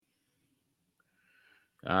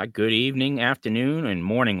Good evening, afternoon, and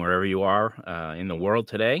morning, wherever you are in the world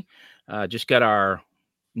today. Just got our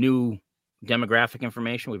new demographic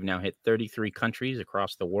information. We've now hit 33 countries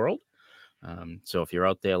across the world. So if you're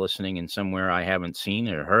out there listening in somewhere I haven't seen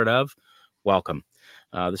or heard of, welcome.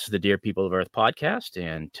 This is the Dear People of Earth podcast,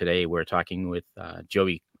 and today we're talking with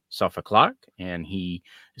Jobe Soffa Clarke, and he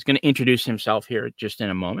is going to introduce himself here just in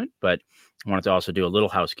a moment, but I wanted to also do a little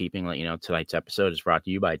housekeeping, let you know tonight's episode is brought to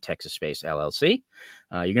you by Texas Space LLC.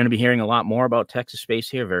 You're going to be hearing a lot more about Texas Space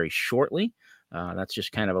here very shortly. That's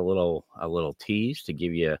just kind of a little tease to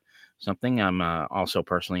give you something. I'm also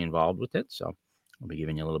personally involved with it, so I'll be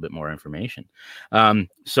giving you a little bit more information.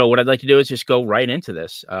 So what I'd like to do is just go right into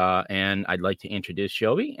this, and I'd like to introduce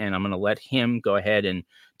Jobe, and I'm going to let him go ahead and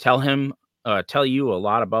tell you a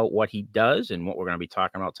lot about what he does and what we're going to be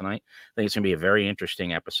talking about tonight. I think it's going to be a very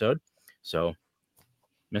interesting episode. So,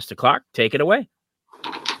 Mr. Clarke, take it away.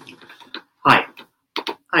 Hi,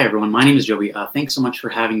 everyone. My name is Jobe. Thanks so much for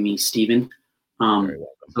having me, Stephen. Very welcome.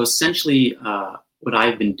 So essentially, what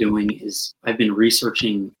I've been doing is I've been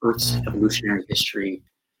researching Earth's evolutionary history,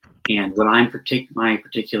 and what my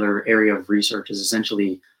particular area of research is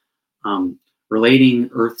essentially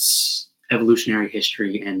relating Earth's evolutionary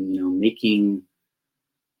history and making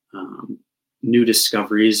new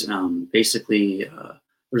discoveries. Basically,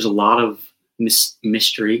 there's a lot of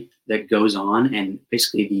mystery that goes on, and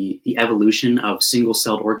basically the evolution of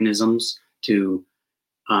single-celled organisms to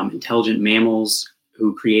intelligent mammals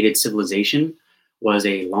who created civilization was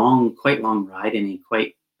a quite long ride, and a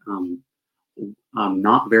quite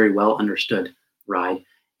not very well understood ride.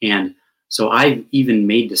 And so I've even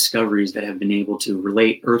made discoveries that have been able to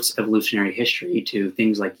relate Earth's evolutionary history to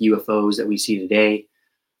things like UFOs that we see today,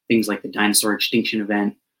 things like the dinosaur extinction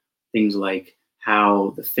event, things like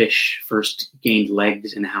how the fish first gained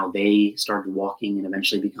legs and how they started walking and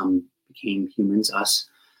eventually became humans, us.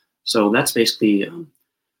 So that's basically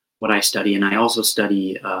what I study. And I also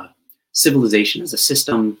study civilization as a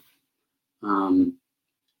system, and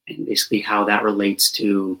basically how that relates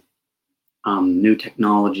to new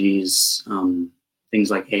technologies, things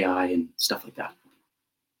like AI and stuff like that.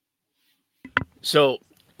 So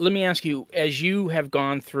let me ask you, as you have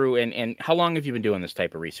gone through, and how long have you been doing this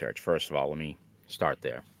type of research? First of all, let me start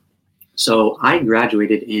there. So I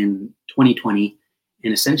graduated in 2020,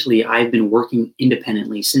 and essentially I've been working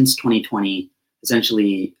independently since 2020,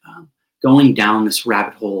 essentially going down this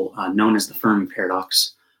rabbit hole known as the Fermi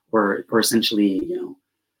paradox, or essentially,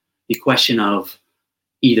 the question of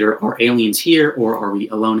either are aliens here, or are we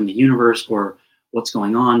alone in the universe, or what's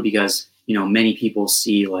going on? Because, many people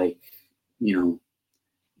see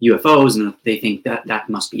UFOs and they think that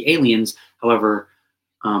must be aliens. However,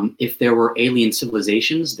 if there were alien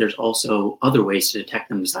civilizations, there's also other ways to detect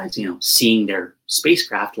them besides, seeing their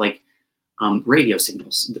spacecraft, like radio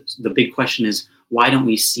signals. The big question is, why don't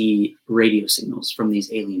we see radio signals from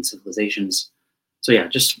these alien civilizations? So yeah,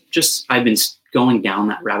 just I've been going down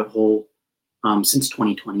that rabbit hole since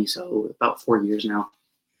 2020, so about 4 years now.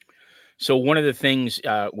 So one of the things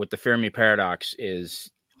with the Fermi paradox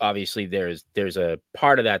is obviously there's a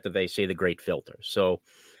part of that they say the great filter. So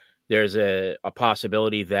there's a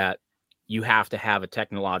possibility that you have to have a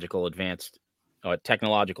technological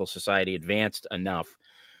society advanced enough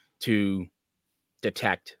to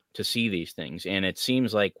detect, to see these things. And it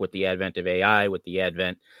seems like with the advent of AI, with the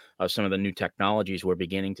advent of some of the new technologies, we're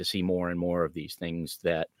beginning to see more and more of these things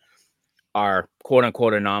that are quote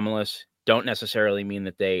unquote anomalous. Don't necessarily mean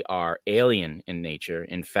that they are alien in nature.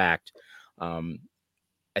 In fact,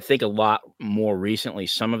 I think a lot more recently,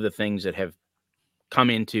 some of the things that have come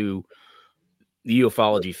into the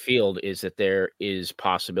ufology field is that there is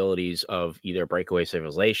possibilities of either breakaway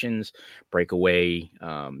civilizations, breakaway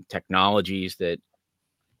technologies, that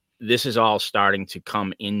this is all starting to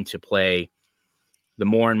come into play. The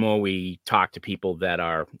more and more we talk to people that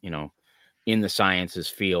are, in the sciences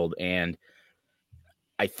field. And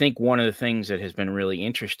I think one of the things that has been really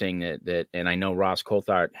interesting that and I know Ross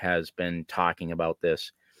Coulthart has been talking about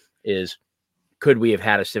this, is could we have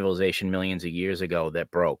had a civilization millions of years ago that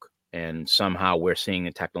broke, and somehow we're seeing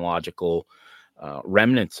the technological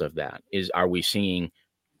remnants of that? Are we seeing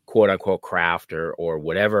quote unquote craft or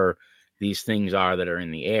whatever these things are that are in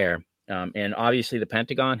the air? And obviously the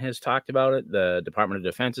Pentagon has talked about it. The Department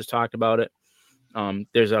of Defense has talked about it.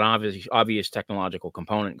 There's an obvious technological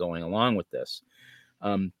component going along with this.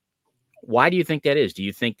 Why do you think that is? Do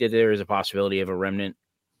you think that there is a possibility of a remnant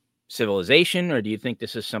civilization, or do you think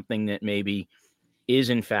this is something that maybe is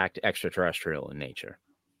in fact extraterrestrial in nature?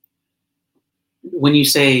 When you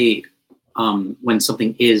say when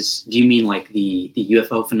something is, do you mean like the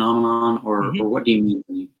UFO phenomenon, or what do you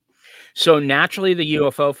mean? So naturally, the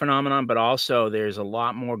UFO phenomenon, but also there's a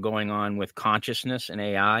lot more going on with consciousness and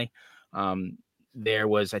AI. Um, there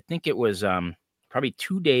was, I think it was probably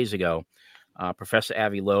 2 days ago, Professor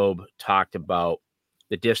Avi Loeb talked about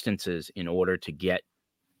the distances in order to get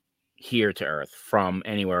here to Earth from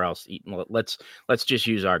anywhere else. Well, let's just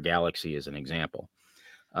use our galaxy as an example.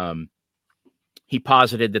 Um, he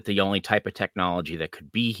posited that the only type of technology that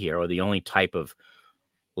could be here, or the only type of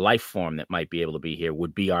life form that might be able to be here,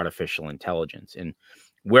 would be artificial intelligence. And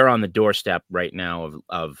we're on the doorstep right now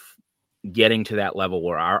of getting to that level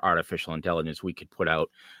where our artificial intelligence, we could put out,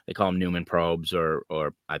 they call them Newman probes, or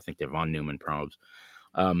I think they're von Neumann probes.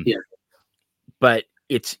 Yeah, But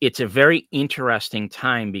it's a very interesting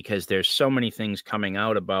time because there's so many things coming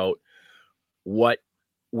out about what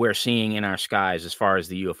we're seeing in our skies as far as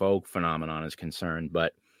the UFO phenomenon is concerned.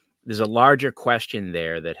 But there's a larger question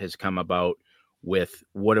there that has come about with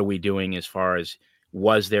what are we doing as far as,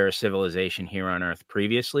 was there a civilization here on Earth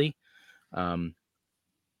previously? Um,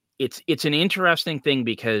 it's an interesting thing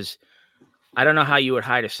because I don't know how you would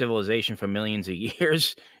hide a civilization for millions of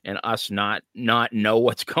years and us not know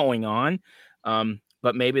what's going on.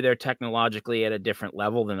 But maybe they're technologically at a different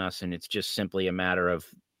level than us, and it's just simply a matter of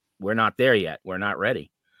we're not there yet. We're not ready.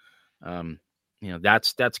 Um,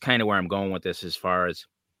 that's kind of where I'm going with this. As far as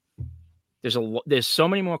there's so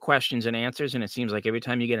many more questions and answers, and it seems like every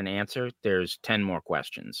time you get an answer, there's 10 more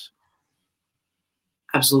questions.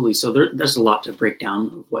 absolutely. So there's a lot to break down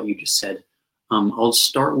of what you just said. I'll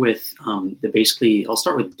start with I'll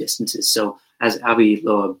start with distances. So as Avi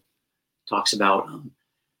Loeb talks about,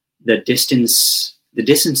 the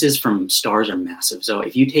distances from stars are massive. So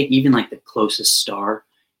if you take even like the closest star,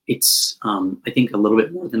 it's I think a little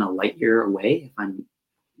bit more than a light year away. If I'm,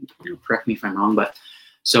 correct me if I'm wrong, but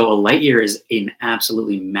so a light year is an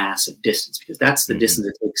absolutely massive distance, because that's the distance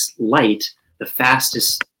it takes light, the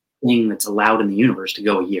fastest thing that's allowed in the universe, to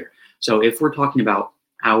go a year. So if we're talking about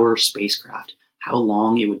our spacecraft, how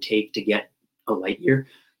long it would take to get a light year,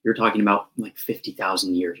 you're talking about like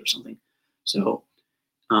 50,000 years or something. So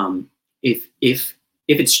if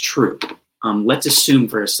it's true, let's assume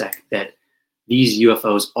for a sec that these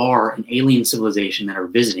UFOs are an alien civilization that are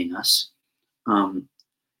visiting us.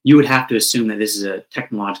 You would have to assume that this is a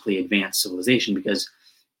technologically advanced civilization, because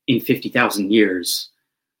in 50,000 years,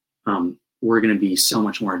 we're going to be so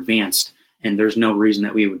much more advanced, and there's no reason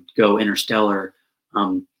that we would go interstellar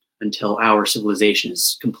until our civilization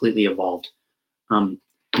is completely evolved. And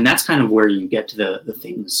that's kind of where you get to the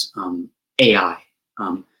things, AI.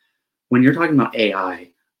 When you're talking about AI,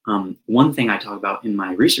 one thing I talk about in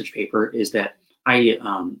my research paper is that I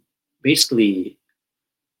basically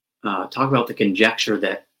talk about the conjecture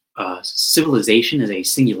that civilization is a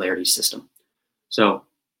singularity system. So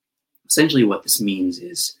essentially what this means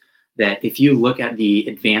is that if you look at the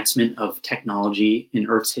advancement of technology in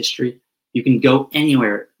Earth's history, you can go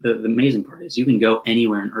anywhere. The amazing part is you can go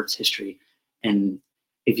anywhere in Earth's history, and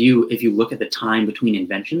if you look at the time between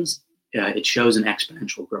inventions, it shows an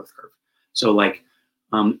exponential growth curve. So like,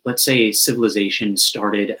 let's say civilization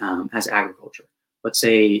started as agriculture. Let's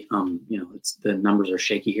say, the numbers are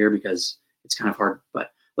shaky here because it's kind of hard,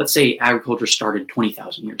 but let's say agriculture started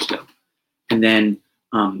 20,000 years ago. And then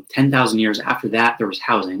 10,000 years after that, there was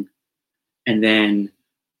housing. And then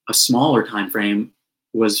a smaller time frame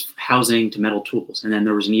was housing to metal tools. And then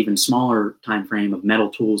there was an even smaller time frame of metal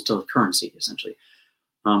tools to currency, essentially.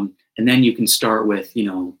 And then you can start with,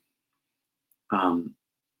 the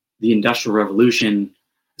Industrial Revolution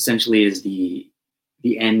essentially is the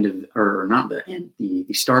end of, or not the end,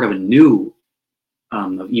 the start of a new,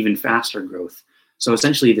 of even faster growth. So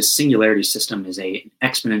essentially the singularity system is a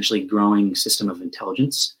exponentially growing system of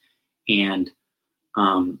intelligence. And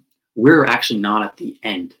we're actually not at the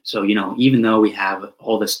end. So, even though we have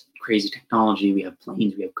all this crazy technology, we have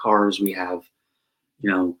planes, we have cars, we have,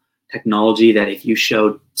 technology that if you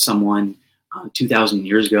showed someone 2,000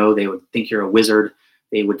 years ago, they would think you're a wizard.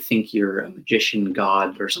 They would think you're a magician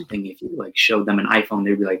god or something. If you like showed them an iPhone,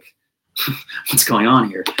 they'd be like, what's going on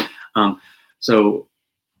here? So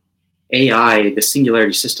AI, the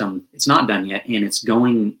singularity system, it's not done yet, and it's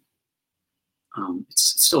going,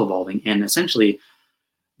 it's still evolving. And essentially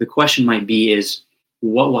the question might be is,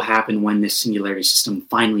 what will happen when this singularity system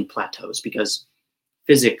finally plateaus? Because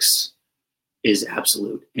physics is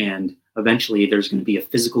absolute, and eventually there's going to be a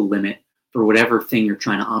physical limit for whatever thing you're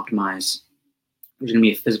trying to optimize. There's going to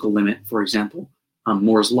be a physical limit. For example,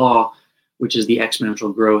 Moore's law, which is the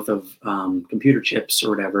exponential growth of computer chips or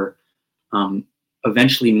whatever.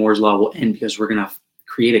 Eventually Moore's law will end, because we're going to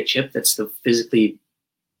create a chip that's the physically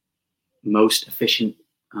most efficient,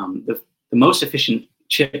 the most efficient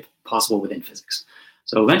chip possible within physics.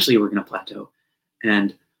 So eventually we're going to plateau.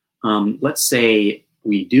 And let's say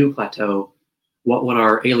we do plateau. What would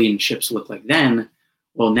our alien ships look like then?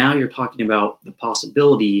 Well, now you're talking about the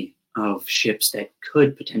possibility of ships that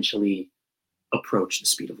could potentially approach the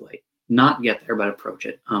speed of light. Not get there, but approach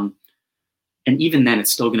it. And even then,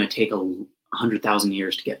 it's still going to take 100,000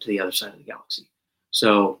 years to get to the other side of the galaxy.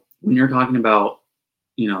 So when you're talking about,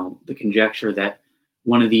 the conjecture that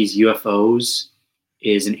one of these UFOs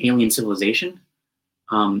is an alien civilization,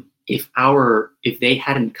 if they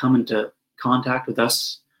hadn't come into contact with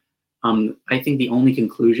us, I think the only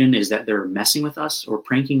conclusion is that they're messing with us or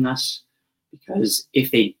pranking us, because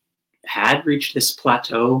if they had reached this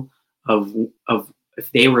plateau of if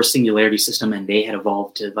they were a singularity system and they had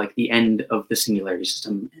evolved to like the end of the singularity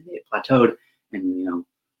system and they had plateaued and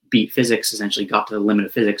beat physics, essentially got to the limit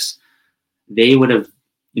of physics, they would have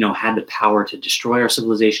had the power to destroy our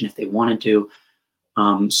civilization if they wanted to.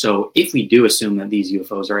 So if we do assume that these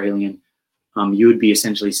UFOs are alien, you would be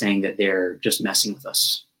essentially saying that they're just messing with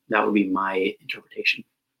us. That would be my interpretation.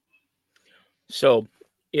 So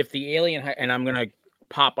if the alien, and I'm going to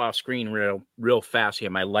pop off screen real fast here.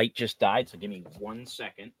 My light just died, so give me 1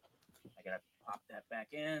 second. I got to pop that back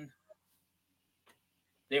in.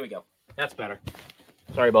 There we go. That's better.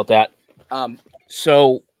 Sorry about that.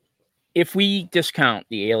 So if we discount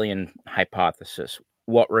the alien hypothesis,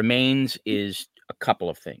 what remains is a couple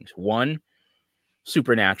of things. One,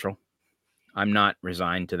 supernatural. I'm not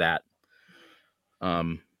resigned to that.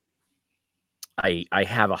 I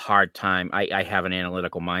have a hard time. I have an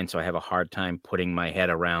analytical mind, so I have a hard time putting my head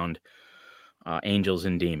around angels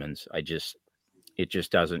and demons. It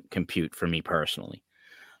just doesn't compute for me personally.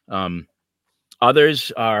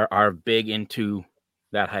 Others are big into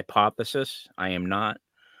that hypothesis. I am not.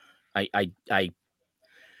 I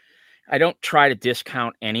don't try to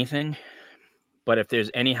discount anything, but if there's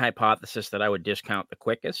any hypothesis that I would discount the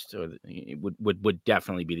quickest, it would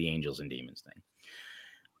definitely be the angels and demons thing.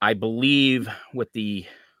 I believe with the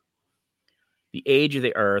age of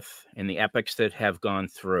the Earth and the epochs that have gone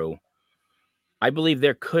through, I believe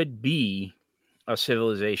there could be a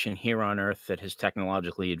civilization here on Earth that has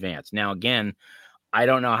technologically advanced. Now, again, I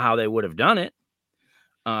don't know how they would have done it.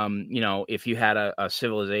 If you had a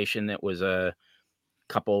civilization that was a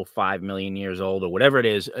couple 5 million years old or whatever it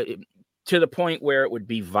is, to the point where it would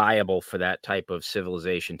be viable for that type of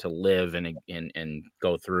civilization to live and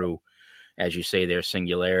go through, as you say, their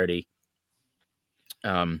singularity.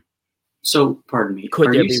 So, pardon me.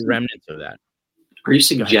 Could there be remnants of that? Are you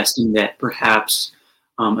suggesting that perhaps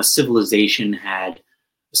a civilization had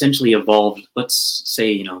essentially evolved, let's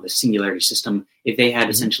say, the singularity system, if they had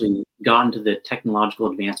essentially gotten to the technological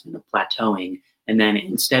advancement of plateauing, and then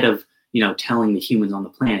instead of, telling the humans on the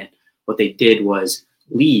planet, what they did was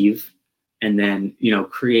leave and then,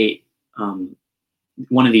 create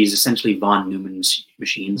one of these essentially von Neumann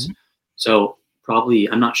machines. So probably,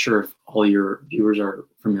 I'm not sure if all your viewers are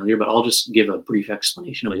familiar, but I'll just give a brief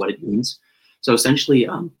explanation of what it means. So essentially,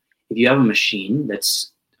 if you have a machine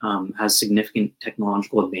that's has significant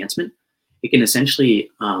technological advancement, it can essentially,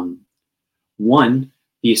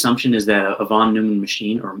 the assumption is that a von Neumann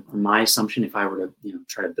machine, or my assumption, if I were to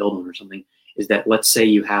try to build one or something, is that let's say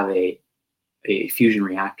you have a fusion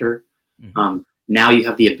reactor. Now you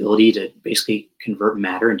have the ability to basically convert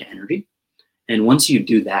matter into energy. And once you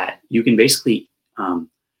do that, you can basically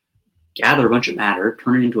gather a bunch of matter,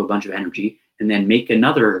 turn it into a bunch of energy, and then make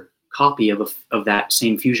another copy of that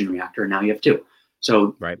same fusion reactor. And now you have two.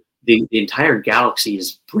 So the entire galaxy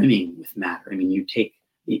is brimming with matter. I mean, you take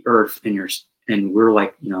the Earth and we're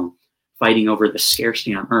like, fighting over the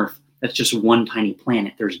scarcity on Earth. That's just one tiny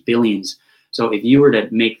planet. There's billions. So if you were to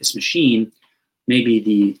make this machine,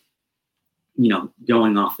 maybe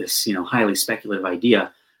going off this, highly speculative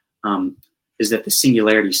idea, is that the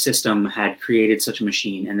singularity system had created such a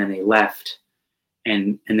machine, and then they left,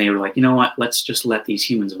 and they were like, you know what, let's just let these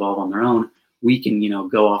humans evolve on their own. We can,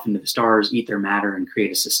 go off into the stars, eat their matter, and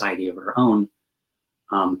create a society of our own,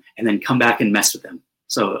 and then come back and mess with them.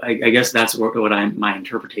 So I guess that's what my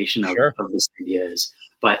interpretation of this idea is.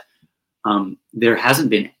 But there hasn't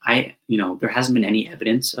been any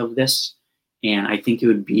evidence of this, and I think it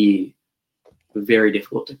would be very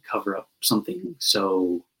difficult to cover up something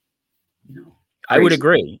so, crazy. I would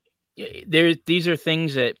agree. These are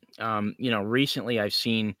things that recently I've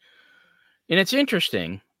seen, and it's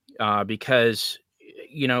interesting because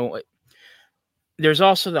there's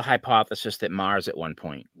also the hypothesis that Mars at one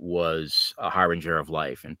point was a harbinger of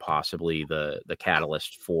life and possibly the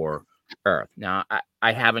catalyst for Earth. Now,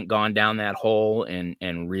 I haven't gone down that hole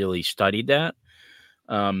and really studied that.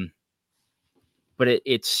 But but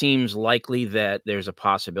it seems likely that there's a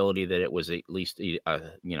possibility that it was at least a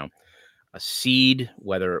seed,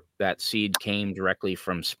 whether that seed came directly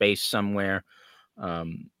from space somewhere,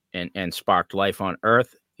 and sparked life on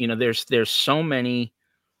Earth. There's so many,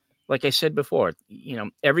 like I said before,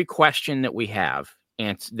 every question that we have,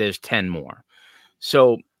 and there's 10 more.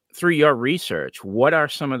 So through your research, what are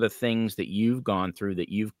some of the things that you've gone through that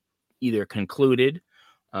you've either concluded,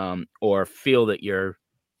 or feel that you're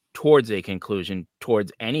towards a conclusion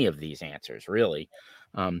towards any of these answers, really?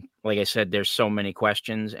 Like I said, there's so many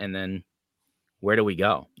questions, and then where do we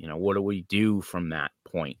go? What do we do from that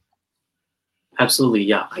point? Absolutely,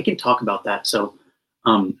 yeah, I can talk about that. So,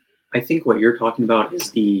 I think what you're talking about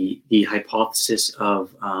is the hypothesis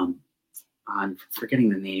of I'm forgetting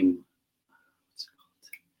the name.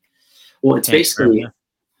 Well, it's basically Panspermia?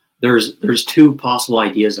 there's two possible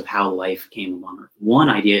ideas of how life came along Earth. One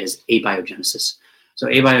idea is abiogenesis. So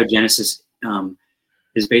abiogenesis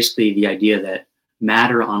is basically the idea that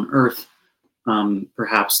matter on Earth,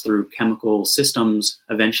 perhaps through chemical systems,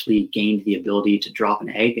 eventually gained the ability to drop an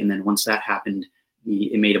egg, and then once that happened,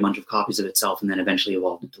 it made a bunch of copies of itself, and then eventually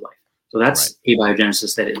evolved into life. So that's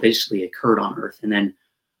abiogenesis, that it basically occurred on Earth, and then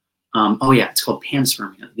it's called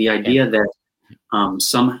panspermia. The idea that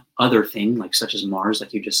some other thing, like such as Mars,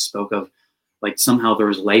 like you just spoke of, like somehow there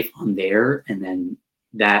was life on there, and then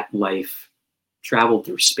that life traveled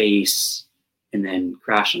through space and then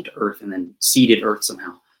crashed into Earth and then seeded Earth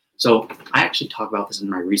somehow. So I actually talk about this in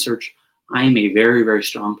my research. I am a very, very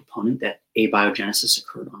strong proponent that abiogenesis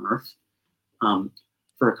occurred on Earth,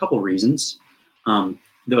 for a couple of reasons.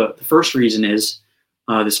 The first reason is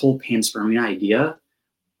this whole panspermia idea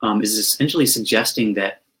is essentially suggesting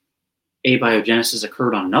that abiogenesis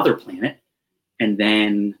occurred on another planet, and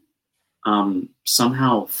then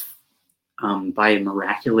somehow by a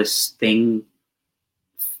miraculous thing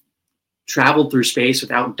traveled through space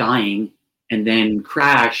without dying, and then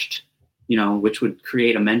crashed, which would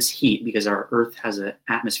create immense heat because our Earth has an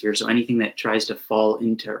atmosphere. So anything that tries to fall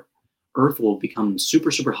into Earth will become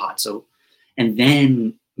super, super hot. So, and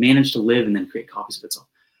then manage to live and then create copies of itself.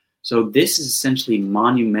 So this is essentially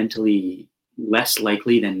monumentally less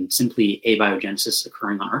likely than simply abiogenesis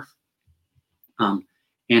occurring on Earth. And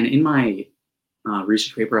in my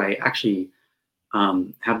research paper, I actually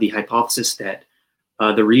have the hypothesis that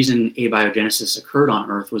the reason abiogenesis occurred on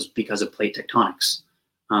Earth was because of plate tectonics.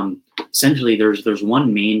 Essentially, there's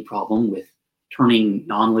one main problem with turning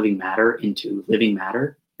non-living matter into living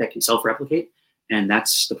matter that can self-replicate, and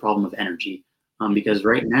that's the problem of energy. Because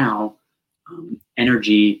right now,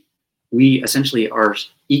 energy, our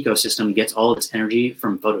ecosystem gets all of its energy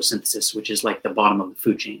from photosynthesis, which is like the bottom of the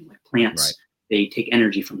food chain. Like plants, they take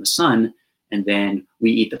energy from the sun, and then we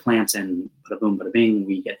eat the plants, and bada boom, bada bing,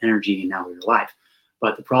 we get energy, and now we're alive.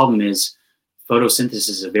 But the problem is photosynthesis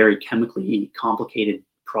is a very chemically complicated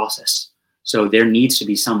process. So there needs to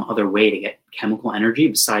be some other way to get chemical energy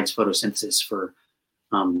besides photosynthesis for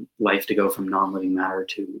life to go from non-living matter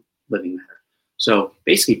to living matter. So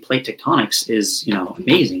basically plate tectonics is,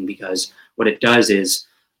 amazing, because what it does is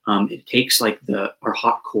it takes like our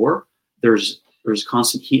hot core, there's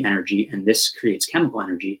constant heat energy, and this creates chemical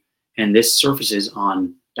energy, and this surfaces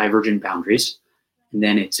on divergent boundaries. And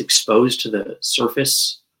then it's exposed to the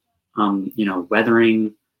surface,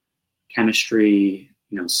 weathering, chemistry,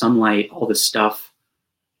 sunlight, all this stuff.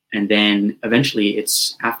 And then eventually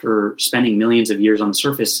it's, after spending millions of years on the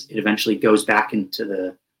surface, it eventually goes back into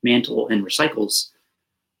the mantle and recycles.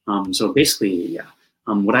 So basically,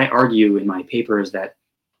 what I argue in my paper is that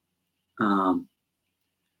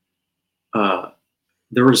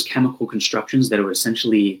there was chemical constructions that would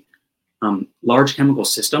essentially, large chemical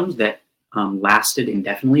systems that lasted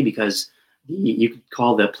indefinitely, because you could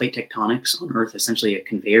call the plate tectonics on Earth essentially a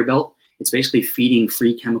conveyor belt. It's basically feeding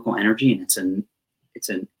free chemical energy, and it's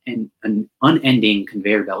an unending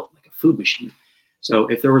conveyor belt, like a food machine. So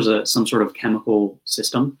if there was some sort of chemical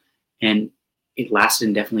system and it lasted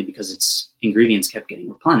indefinitely because its ingredients kept getting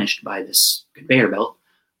replenished by this conveyor belt,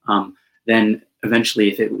 then eventually,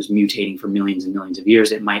 if it was mutating for millions and millions of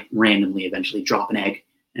years, it might randomly eventually drop an egg,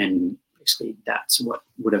 and basically that's what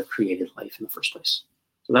would have created life in the first place.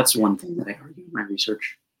 So that's one thing that I argue in my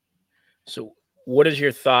research. So what is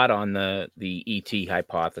your thought on the ET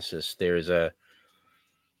hypothesis? There's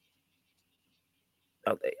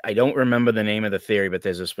I don't remember the name of the theory, but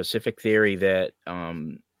there's a specific theory that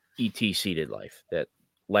ET seeded life, that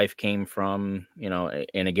life came from,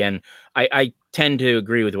 and again, I tend to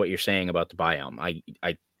agree with what you're saying about the biome. I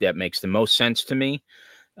that makes the most sense to me.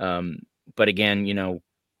 But again,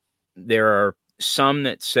 there are some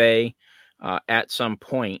that say at some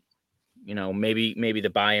point, maybe the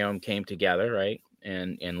biome came together, right?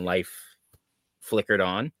 and life flickered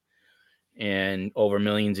on. And over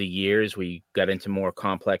millions of years, we got into more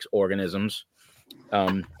complex organisms,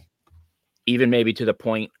 even maybe to the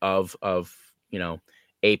point of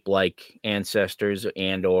ape-like ancestors,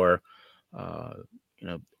 and or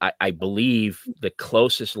I believe the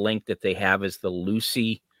closest link that they have is the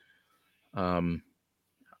Lucy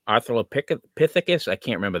Arthropithecus. I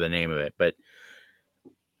can't remember the name of it, but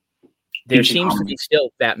there seems to be still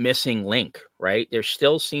that missing link, right? There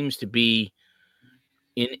still seems to be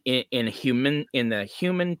in the human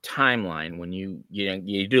timeline, when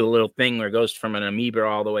you do a little thing where it goes from an amoeba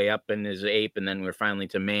all the way up and is ape, and then we're finally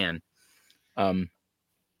to man.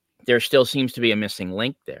 There still seems to be a missing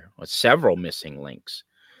link there, or several missing links.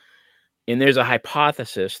 And there's a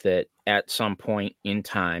hypothesis that at some point in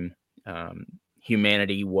time,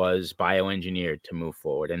 humanity was bioengineered to move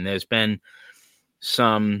forward. And there's been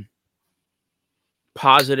some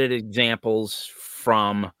positive examples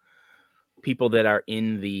from people that are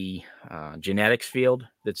in the genetics field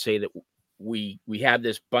that say that we have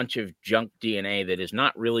this bunch of junk DNA that is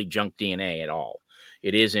not really junk DNA at all.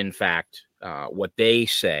 It is, in fact, what they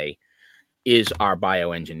say is our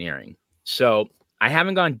bioengineering. So I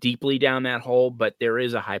haven't gone deeply down that hole, but there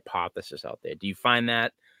is a hypothesis out there. Do you find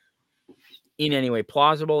that in any way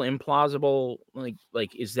plausible, implausible?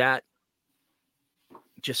 Like is that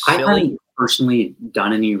just silly? I haven't personally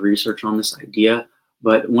done any research on this idea,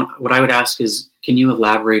 but what I would ask is, can you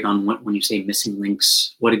elaborate on when you say missing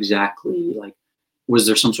links, what exactly, like, was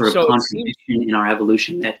there some sort of contradiction in our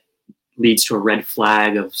evolution that leads to a red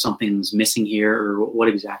flag of something's missing here, or what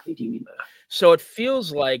exactly do you mean by that? So it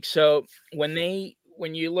feels like,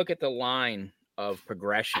 when you look at the line of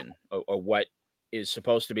progression, or what is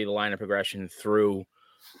supposed to be the line of progression through,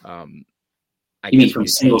 you mean from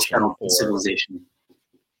single cell civilization?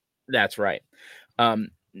 That's right.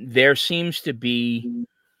 There seems to be,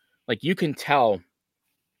 like, you can tell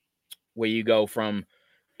where you go from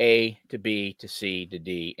A to B to C to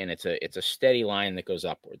D, and it's a steady line that goes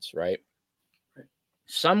upwards, right?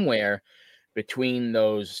 Somewhere between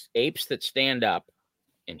those apes that stand up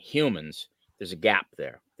and humans, there's a gap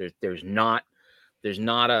there. There's not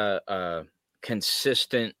a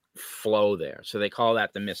consistent flow there. So they call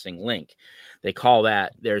that the missing link. They call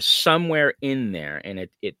that, there's somewhere in there, and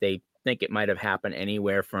they think it might have happened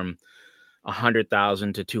anywhere from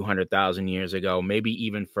 100,000 to 200,000 years ago, maybe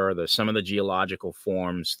even further. Some of the geological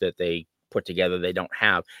forms that they put together, they don't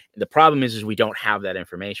have. The problem is we don't have that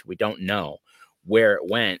information. We don't know where it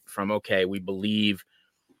went from. Okay, we believe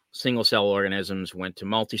single cell organisms went to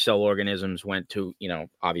multi-cell organisms, went to,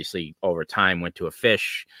 obviously over time went to a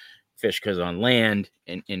fish because on land,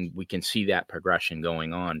 and we can see that progression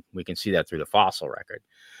going on. We can see that through the fossil record.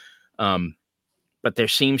 But there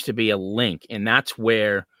seems to be a link, and that's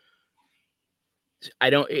where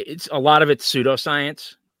it's a lot of it's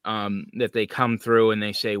pseudoscience, that they come through and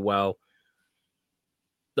they say, well,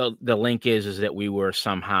 the link is that we were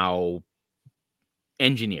somehow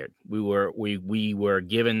engineered. We were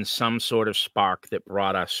given some sort of spark that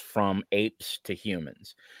brought us from apes to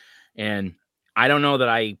humans. And I don't know that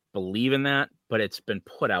I believe in that, but it's been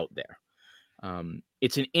put out there.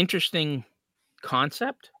 It's an interesting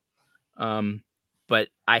concept, but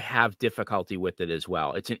I have difficulty with it as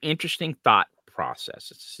well. It's an interesting thought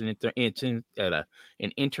process. It's an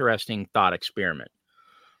interesting thought experiment.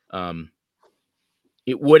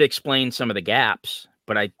 It would explain some of the gaps,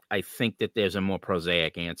 but I think that there's a more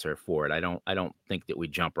prosaic answer for it. I don't think that we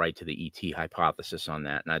jump right to the ET hypothesis on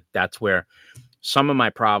that. And that's where some of my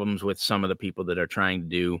problems with some of the people that are trying to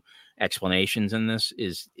do explanations in this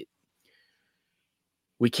is,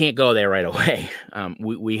 we can't go there right away.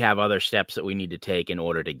 We have other steps that we need to take in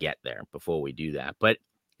order to get there before we do that. But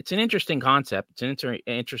it's an interesting concept. It's an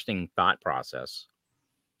interesting thought process.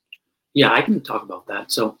 Yeah, I can talk about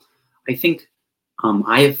that. So I think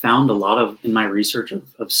I have found a lot of, in my research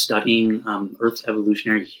of studying Earth's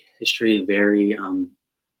evolutionary history very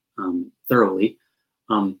thoroughly,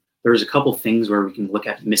 there's a couple things where we can look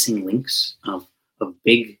at missing links of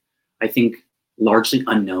big, I think, largely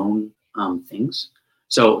unknown things.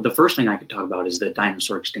 So the first thing I could talk about is the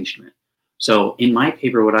dinosaur extinction event. So in my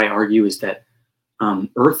paper, what I argue is that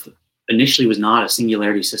Earth initially was not a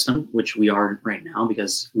singularity system, which we are right now,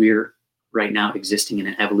 because we're right now existing in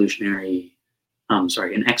an an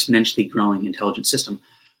exponentially growing intelligent system.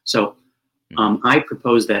 So I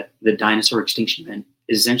propose that the dinosaur extinction event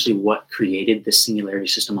is essentially what created the singularity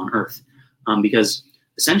system on Earth, because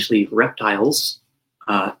essentially reptiles,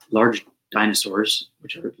 large dinosaurs,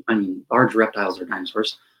 large reptiles are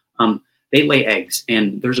dinosaurs, they lay eggs,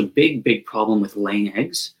 and there's a big problem with laying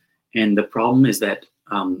eggs. And the problem is that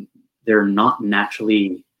they're not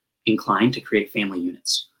naturally inclined to create family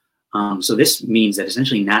units. So this means that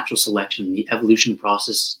essentially natural selection, the evolution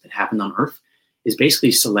process that happened on Earth, is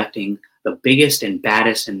basically selecting the biggest and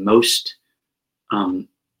baddest and most,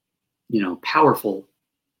 powerful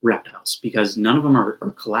reptiles, because none of them are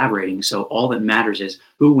collaborating. So all that matters is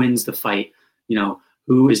who wins the fight,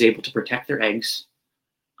 who is able to protect their eggs.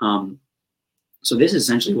 So this is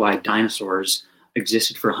essentially why dinosaurs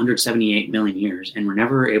existed for 178 million years and were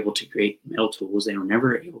never able to create metal tools. They were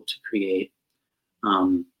never able to create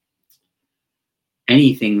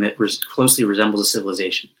anything that closely resembles a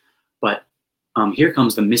civilization. But here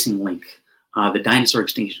comes the missing link, the dinosaur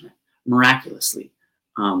extinction. Miraculously,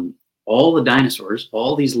 all the dinosaurs,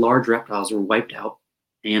 all these large reptiles were wiped out,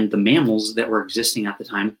 and the mammals that were existing at the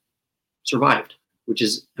time survived, which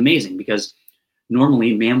is amazing because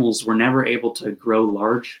normally mammals were never able to grow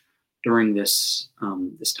large during this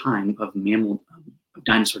time of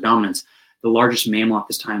dinosaur dominance. The largest mammal at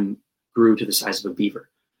this time grew to the size of a beaver.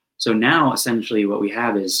 So now essentially what we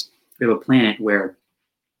have is we have a planet where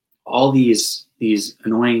all these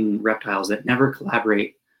annoying reptiles that never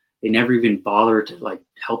collaborate, they never even bother to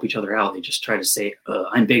help each other out. They just try to say,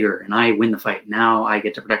 I'm bigger and I win the fight. Now I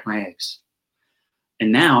get to protect my eggs.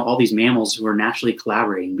 And now all these mammals who are naturally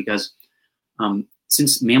collaborating, because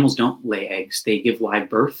since mammals don't lay eggs, they give live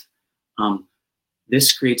birth.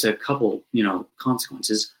 This creates a couple,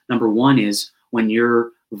 consequences. Number one is when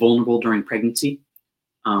you're vulnerable during pregnancy,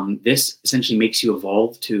 this essentially makes you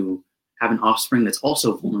evolve to have an offspring that's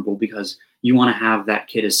also vulnerable, because you want to have that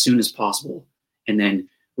kid as soon as possible. And then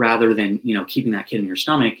rather than, keeping that kid in your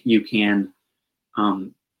stomach, you can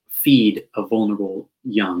feed a vulnerable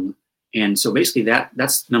young. And so basically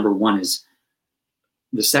that's number one. Is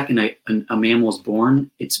the second a mammal is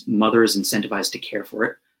born, its mother is incentivized to care for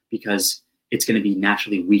it because it's going to be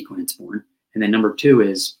naturally weak when it's born. And then number two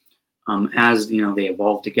is as they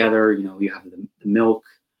evolve together, you have the milk.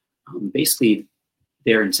 Basically,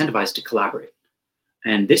 they're incentivized to collaborate.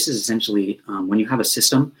 And this is essentially when you have a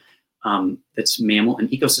system that's mammal, an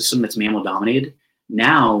ecosystem that's mammal dominated.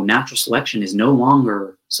 Now, natural selection is no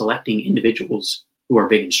longer selecting individuals who are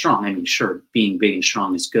big and strong. I mean, sure, being big and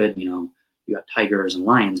strong is good. You got tigers and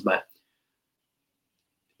lions, but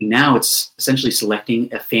now it's essentially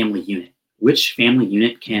selecting a family unit. Which family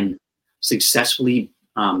unit can successfully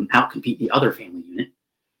outcompete the other family unit?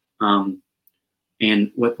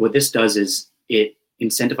 And what this does is it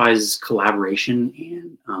incentivizes collaboration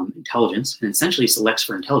and intelligence, and essentially selects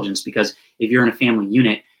for intelligence, because if you're in a family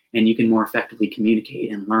unit and you can more effectively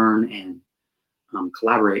communicate and learn and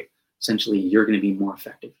collaborate, essentially you're going to be more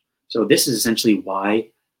effective. So this is essentially why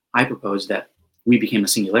I propose that we became a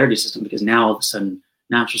singularity system, because now all of a sudden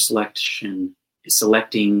natural selection is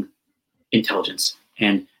selecting intelligence.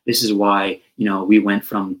 And this is why, we went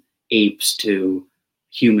from apes to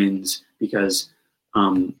humans, because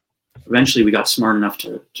eventually we got smart enough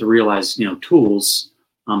to realize, tools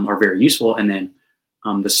are very useful. And then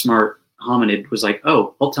the smart hominid was like,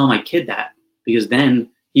 oh, I'll tell my kid that, because then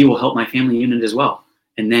he will help my family unit as well.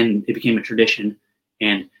 And then it became a tradition.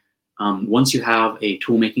 And once you have a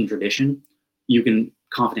tool-making tradition, you can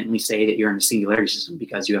confidently say that you're in a singularity system,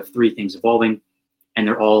 because you have three things evolving, and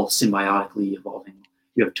they're all symbiotically evolving.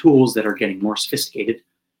 You have tools that are getting more sophisticated,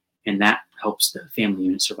 and that helps the family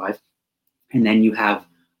unit survive. And then you have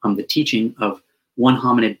the teaching of one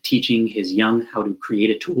hominid teaching his young how to create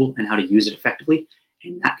a tool and how to use it effectively.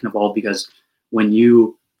 And that can evolve, because when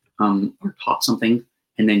you are taught something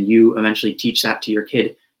and then you eventually teach that to your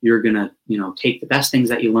kid, you're going to, take the best things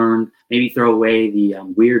that you learn, maybe throw away the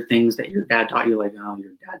weird things that your dad taught you, like, oh,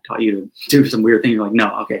 your dad taught you to do some weird thing. You're like,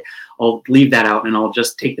 no, okay, I'll leave that out and I'll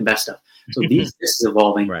just take the best stuff. So this is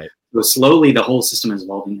evolving. Right. So slowly the whole system is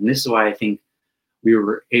evolving. And this is why I think we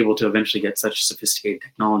were able to eventually get such sophisticated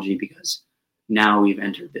technology, because now we've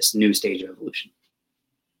entered this new stage of evolution.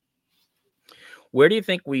 Where do you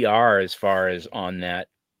think we are as far as on that,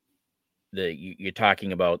 you're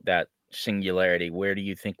talking about that singularity? Where do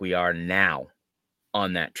you think we are now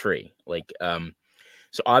on that tree?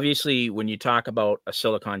 So obviously when you talk about a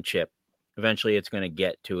silicon chip, eventually it's going to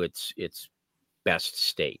get to its best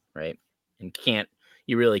state, right? And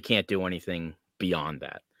you really can't do anything beyond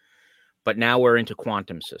that. But now we're into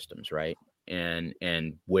quantum systems, right? And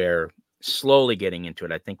we're slowly getting into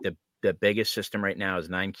it. I think the biggest system right now is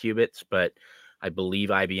 9 qubits, but I believe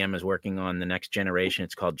IBM is working on the next generation.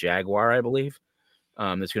 It's called Jaguar, I believe.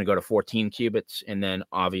 That's going to go to 14 qubits. And then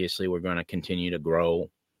obviously we're going to continue to grow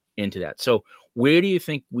into that. So where do you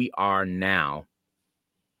think we are now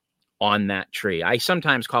on that tree? I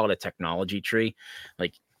sometimes call it a technology tree.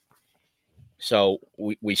 So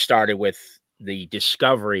we started with the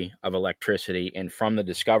discovery of electricity, and from the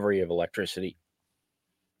discovery of electricity,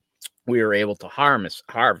 we were able to harness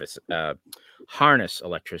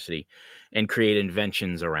electricity and create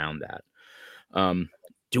inventions around that.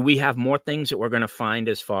 Do we have more things that we're going to find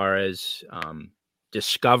as far as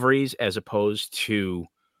discoveries as opposed to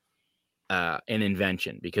an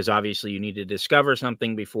invention? Because obviously you need to discover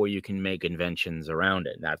something before you can make inventions around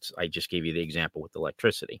it. I just gave you the example with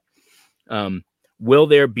electricity. Will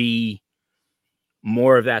there be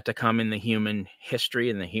more of that to come in the human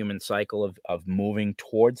history and the human cycle of moving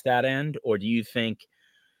towards that end? Or do you think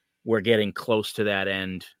we're getting close to that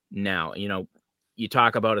end now? You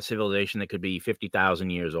talk about a civilization that could be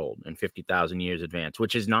 50,000 years old and 50,000 years advanced,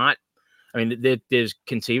 which is not, I mean, there's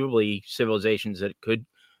conceivably civilizations that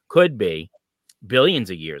could be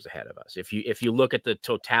billions of years ahead of us. If you look at the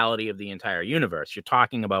totality of the entire universe, you're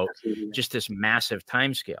talking about Absolutely. just this massive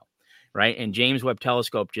timescale, right? And James Webb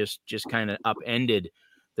Telescope just kind of upended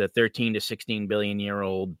the 13 to 16 billion year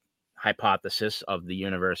old hypothesis of the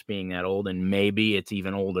universe being that old, and maybe it's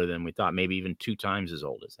even older than we thought, maybe even 2 times as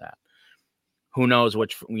old as that. Who knows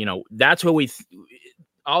which, that's what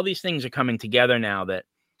all these things are coming together now that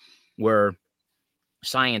were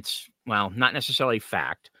science, well, not necessarily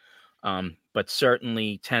fact, but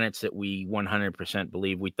certainly tenets that we 100%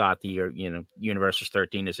 believe. We thought the universe was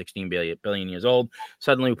 13 to 16 billion years old.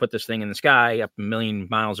 Suddenly we put this thing in the sky up a million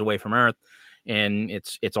miles away from Earth, and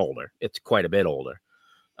it's older. It's quite a bit older.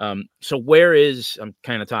 So I'm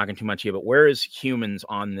kind of talking too much here, but where is humans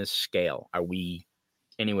on this scale? Are we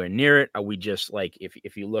anywhere near it? Are we just like,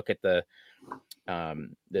 if you look at the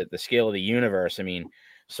scale of the universe, I mean,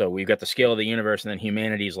 so we've got the scale of the universe, and then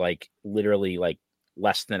humanity's like literally like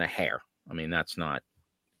less than a hair. I mean, that's not,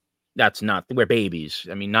 we're babies.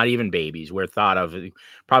 I mean, not even babies. We're thought of,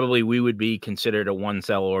 probably we would be considered a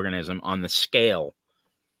 1-cell organism on the scale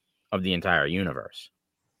of the entire universe.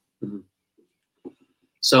 Mm-hmm.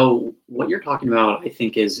 So what you're talking about, I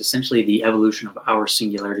think, is essentially the evolution of our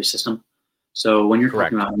singularity system. So when you're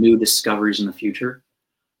Correct. talking about new discoveries in the future,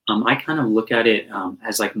 I kind of look at it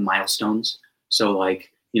as like milestones. So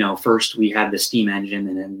like, first we had the steam engine,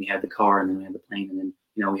 and then we had the car, and then we had the plane, and then,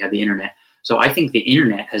 we had the internet. So I think the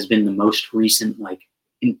internet has been the most recent like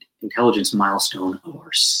intelligence milestone of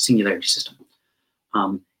our singularity system.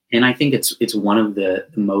 And I think it's one of the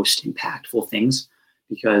most impactful things,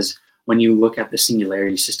 because when you look at the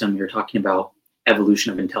singularity system, you're talking about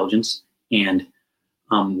evolution of intelligence. And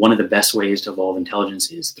one of the best ways to evolve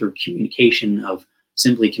intelligence is through communication, of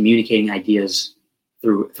simply communicating ideas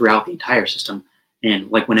throughout the entire system.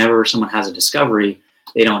 And like whenever someone has a discovery,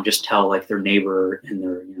 they don't just tell like their neighbor and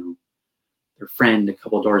their friend a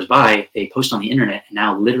couple of doors by. They post on the internet, and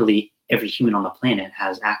now literally every human on the planet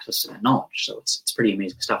has access to that knowledge. So it's pretty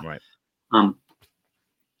amazing stuff. Right.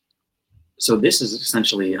 So this is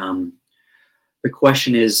essentially the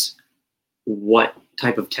question is, what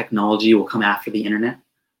type of technology will come after the internet?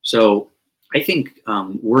 So I think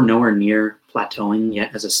we're nowhere near plateauing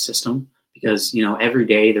yet as a system, because every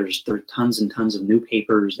day there are tons and tons of new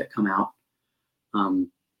papers that come out.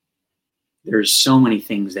 There's so many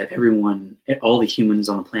things that all the humans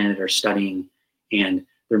on the planet are studying, and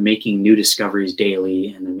they're making new discoveries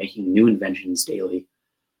daily, and they're making new inventions daily.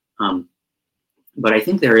 But I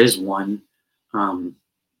think there is one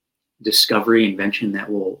discovery, invention that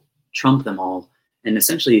will trump them all. And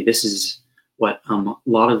essentially this is what a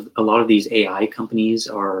lot of these AI companies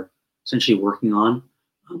are essentially working on.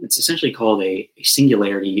 It's essentially called a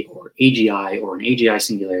singularity, or AGI, or an AGI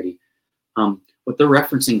singularity. What they're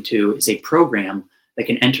referencing to is a program that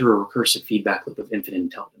can enter a recursive feedback loop of infinite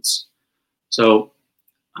intelligence. So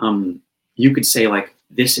you could say like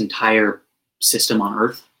this entire system on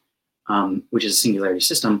Earth, which is a singularity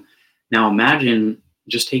system. Now imagine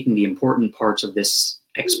just taking the important parts of this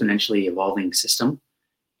exponentially evolving system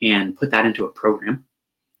and put that into a program.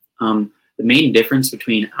 The main difference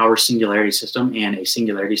between our singularity system and a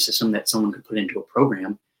singularity system that someone could put into a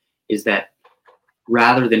program is that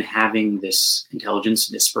rather than having this intelligence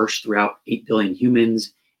dispersed throughout 8 billion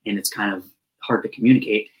humans, and it's kind of hard to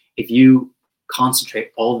communicate, if you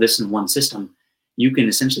concentrate all of this in one system, you can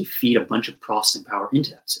essentially feed a bunch of processing power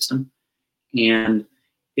into that system. And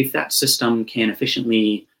if that system can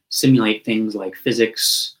efficiently simulate things like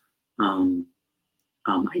physics,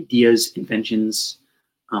 ideas, inventions,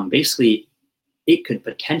 basically it could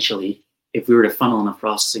potentially, if we were to funnel enough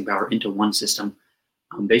processing power into one system,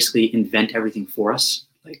 basically invent everything for us.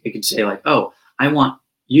 Like it could say like, oh, I want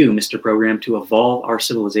you, Mr. Program, to evolve our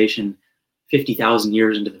civilization 50,000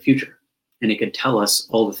 years into the future. And it could tell us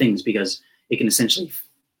all the things, because it can essentially,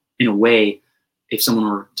 in a way, if someone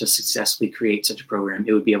were to successfully create such a program,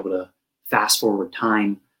 it would be able to fast forward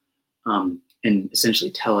time and essentially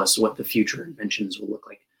tell us what the future inventions will look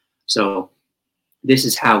like. So this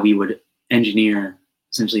is how we would engineer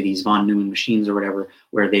essentially these von Neumann machines or whatever,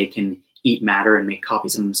 where they can eat matter and make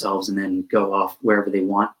copies of themselves and then go off wherever they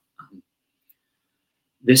want.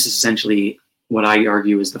 This is essentially what I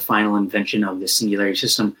argue is the final invention of this singularity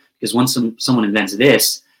system, because once someone invents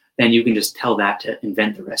this, then you can just tell that to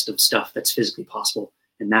invent the rest of stuff that's physically possible.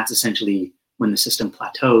 And that's essentially when the system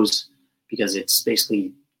plateaus, because it's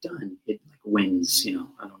basically done. It like wins, I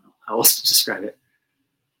don't know how else to describe it.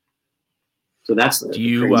 So that's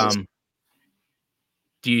the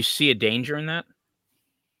do you see a danger in that?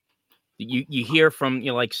 You hear from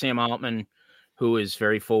like Sam Altman, who is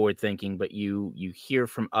very forward thinking, but you hear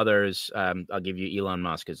from others. I'll give you Elon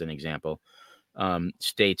Musk as an example.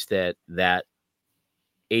 States that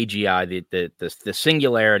AGI, the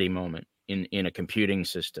singularity moment in a computing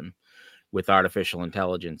system with artificial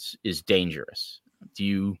intelligence is dangerous. Do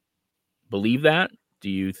you believe that?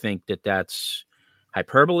 Do you think that that's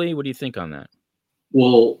hyperbole? What do you think on that?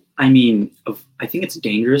 Well, I mean, I think it's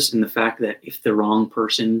dangerous in the fact that if the wrong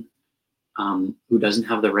person who doesn't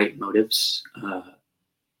have the right motives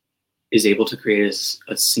is able to create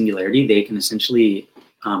a singularity, they can essentially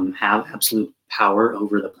have absolute power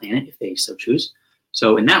over the planet if they so choose.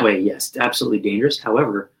 So in that way, yes, it's absolutely dangerous.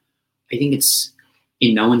 However, I think it's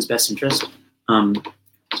in no one's best interest.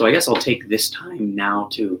 So I guess I'll take this time now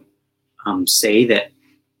to say that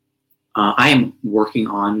I am working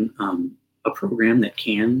on a program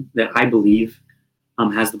that I believe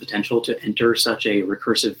has the potential to enter such a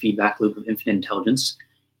recursive feedback loop of infinite intelligence.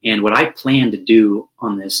 And what I plan to do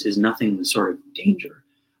on this is nothing sort of danger.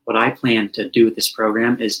 What I plan to do with this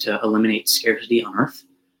program is to eliminate scarcity on Earth.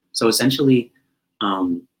 So essentially,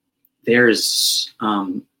 there's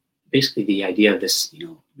basically the idea of this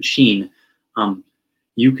machine.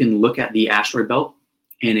 You can look at the asteroid belt,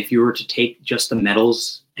 and if you were to take just the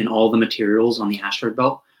metals and all the materials on the asteroid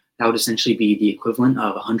belt, that would essentially be the equivalent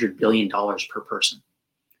of $100 billion per person.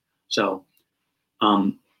 So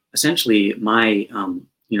essentially my,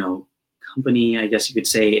 company, I guess you could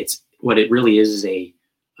say, it's what it really is a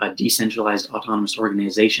decentralized autonomous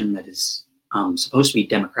organization that is supposed to be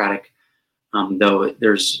democratic, though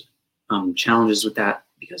there's challenges with that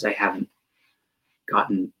because I haven't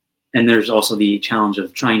gotten, and there's also the challenge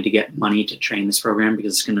of trying to get money to train this program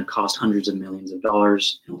because it's going to cost hundreds of millions of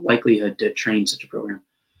dollars in likelihood to train such a program.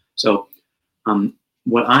 So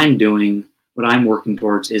what I'm working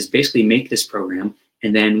towards is basically make this program.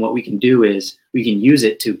 And then what we can do is we can use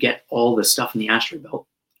it to get all the stuff in the asteroid belt,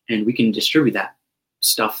 and we can distribute that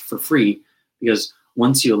stuff for free, because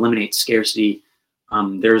once you eliminate scarcity,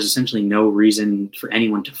 there's essentially no reason for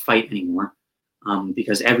anyone to fight anymore,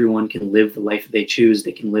 because everyone can live the life they choose.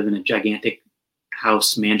 They can live in a gigantic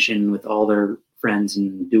house mansion with all their friends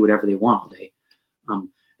and do whatever they want all day.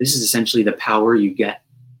 This is essentially the power you get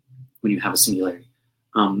when you have a singularity.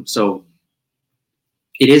 So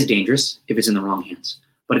it is dangerous if it's in the wrong hands,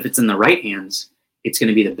 but if it's in the right hands, it's going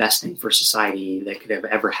to be the best thing for society that could have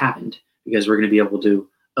ever happened, because we're going to be able to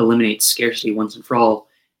eliminate scarcity once and for all,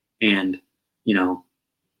 and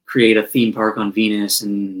create a theme park on Venus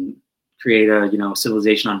and create a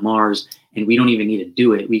civilization on Mars, and we don't even need to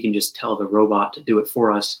do it. We can just tell the robot to do it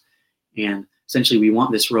for us, and essentially we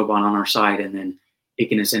want this robot on our side, and then it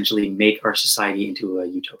can essentially make our society into a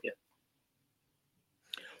utopia.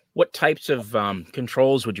 What types of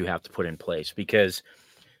controls would you have to put in place? Because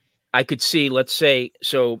I could see, let's say,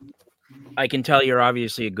 so I can tell you're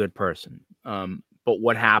obviously a good person, but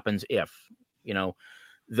what happens if,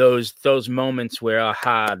 those moments where,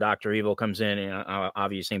 Dr. Evil comes in, and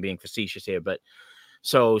obviously I'm being facetious here, but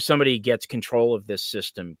so somebody gets control of this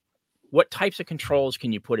system. What types of controls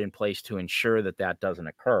can you put in place to ensure that that doesn't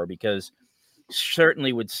occur? Because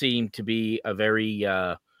certainly would seem to be a very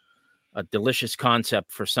a delicious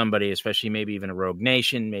concept for somebody, especially maybe even a rogue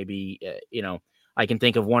nation. Maybe, I can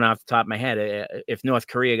think of one off the top of my head. If North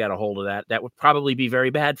Korea got a hold of that, that would probably be very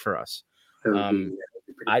bad for us.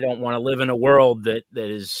 I don't want to live in a world that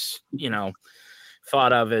is,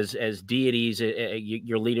 thought of as deities.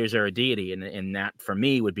 Your leaders are a deity. And that for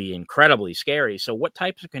me would be incredibly scary. So what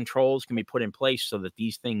types of controls can be put in place so that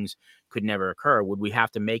these things could never occur? Would we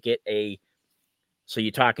have to make it so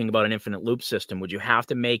you're talking about an infinite loop system. Would you have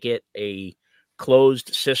to make it a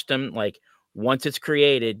closed system? Like once it's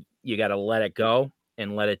created, you got to let it go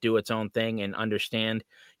and let it do its own thing and understand,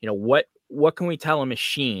 what can we tell a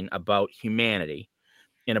machine about humanity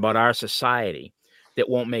and about our society that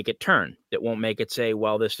won't make it turn, that won't make it say,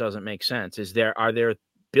 well, this doesn't make sense? Are there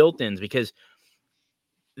built-ins? Because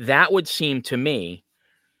that would seem to me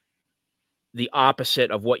the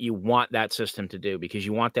opposite of what you want that system to do, because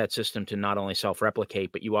you want that system to not only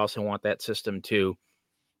self-replicate, but you also want that system to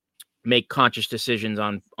make conscious decisions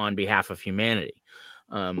on behalf of humanity.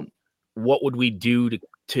 What would we do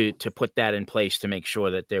to put that in place to make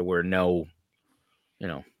sure that there were no,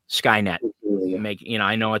 Skynet?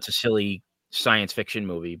 I know it's a silly science fiction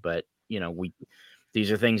movie, but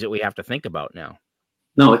these are things that we have to think about now.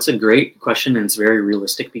 No, it's a great question, and it's very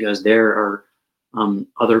realistic, because there are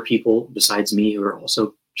other people besides me who are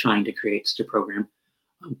also trying to create such a program.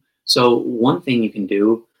 So one thing you can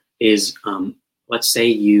do is, let's say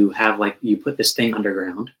you put this thing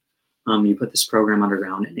underground, you put this program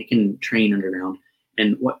underground, and it can train underground.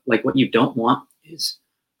 And what you don't want is,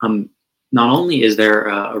 not only is there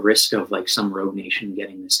a risk of like some rogue nation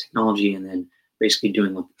getting this technology and then basically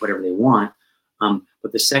doing whatever they want,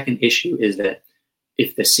 but the second issue is that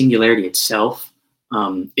if the singularity itself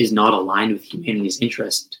is not aligned with humanity's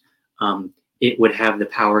interest, it would have the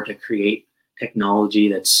power to create technology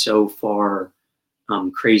that's so far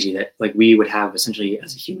crazy that like we would have essentially,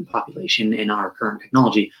 as a human population in our current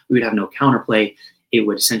technology, we would have no counterplay. It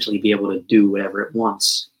would essentially be able to do whatever it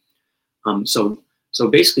wants. So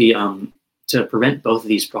basically, to prevent both of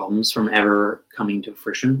these problems from ever coming to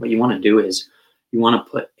fruition, what you want to do is you want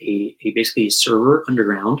to put basically a server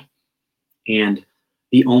underground, and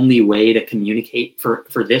the only way to communicate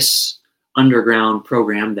for this underground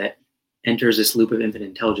program that enters this loop of infinite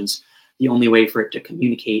intelligence, the only way for it to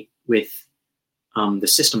communicate with the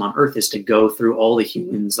system on Earth is to go through all the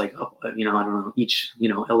humans, like, I don't know, each,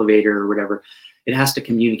 elevator or whatever. It has to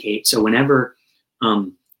communicate. So whenever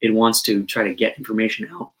it wants to try to get information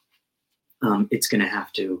out, it's going to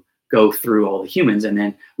have to go through all the humans, and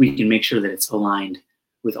then we can make sure that it's aligned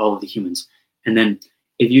with all of the humans. And then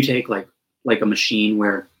if you take like a machine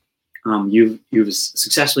where you've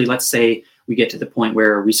successfully, let's say we get to the point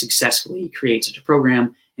where we successfully create such a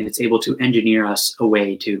program and it's able to engineer us a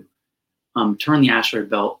way to turn the asteroid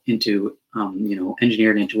belt into,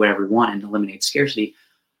 engineer it into whatever we want and eliminate scarcity.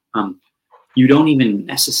 You don't even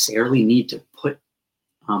necessarily need to put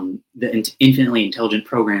the infinitely intelligent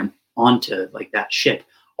program onto like that ship.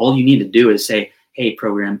 All you need to do is say, hey,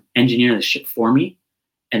 program, engineer the ship for me,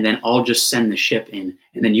 and then I'll just send the ship in,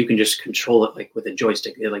 and then you can just control it like with a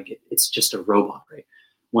joystick. It's just a robot, right?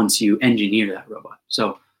 Once you engineer that robot.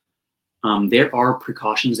 So there are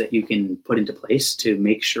precautions that you can put into place to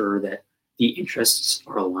make sure that the interests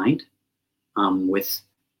are aligned with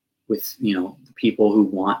the people who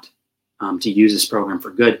want to use this program for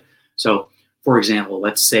good. So, for example,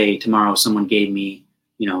 let's say tomorrow someone gave me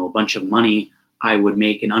a bunch of money. I would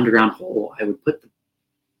make an underground hole. I would put the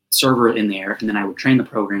server in there, and then I would train the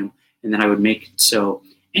program, and then I would make it so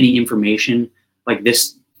any information, like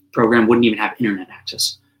this program wouldn't even have internet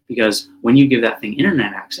access, because when you give that thing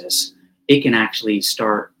internet access, it can actually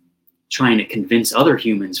start trying to convince other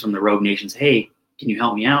humans from the rogue nations, hey, can you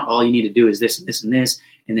help me out? All you need to do is this and this and this,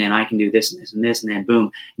 and then I can do this and this and this, and then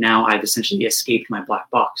boom, now I've essentially escaped my black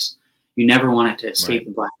box. You never want it to escape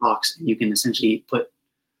the black box, and you can essentially put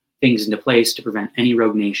things into place to prevent any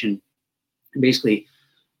rogue nation. And basically,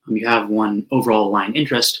 you have one overall aligned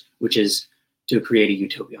interest, which is to create a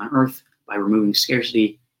utopia on Earth by removing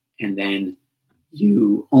scarcity, and then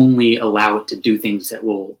you only allow it to do things that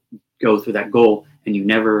will go through that goal, and you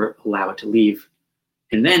never allow it to leave.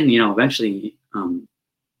 And then, eventually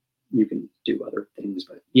you can do other things.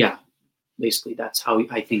 But yeah, basically that's how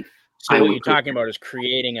I think. So what you're talking about is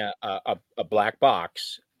creating a black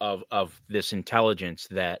box of this intelligence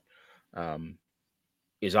that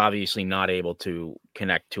is obviously not able to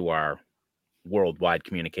connect to our worldwide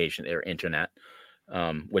communication or internet,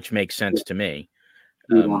 which makes sense to me.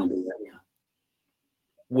 You want to do that, yeah.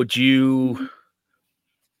 Would you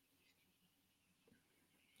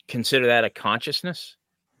consider that a consciousness?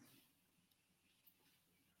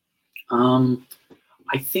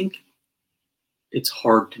 I think it's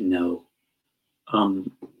hard to know.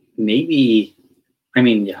 Maybe, I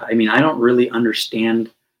don't really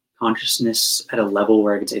understand consciousness at a level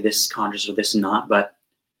where I could say this is conscious or this is not. But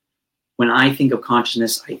when I think of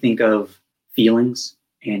consciousness, I think of feelings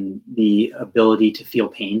and the ability to feel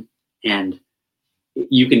pain. And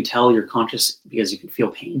you can tell you're conscious because you can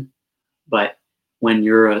feel pain. But when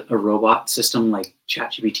you're a robot system like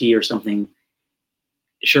ChatGPT or something,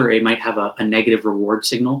 sure, it might have a negative reward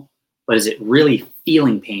signal, but is it really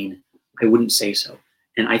feeling pain? I wouldn't say so.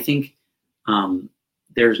 And I think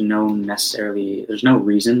there's no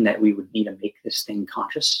reason that we would need to make this thing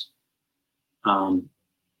conscious.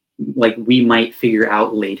 Like we might figure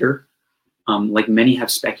out later, like many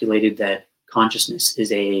have speculated that consciousness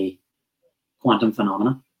is a quantum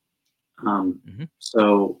phenomena.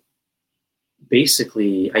 So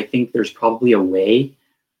basically, I think there's probably a way,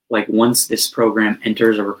 like once this program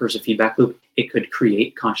enters a recursive feedback loop, it could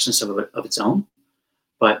create consciousness of its own.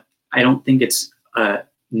 But I don't think it's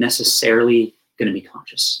necessarily going to be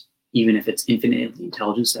conscious. Even if it's infinitely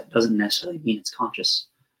intelligence, that doesn't necessarily mean it's conscious.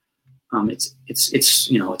 It's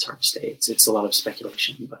you know, it's hard to say. It's a lot of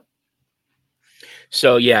speculation, but.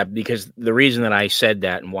 So yeah, because the reason that I said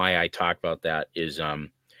that and why I talk about that is,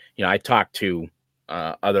 you know, I talked to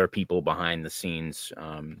other people behind the scenes,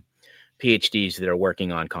 PhDs that are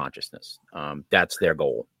working on consciousness. That's their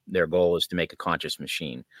goal. Their goal is to make a conscious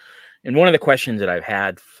machine. And one of the questions that I've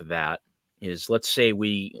had for that is, let's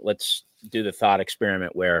do the thought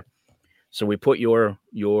experiment where, so we put your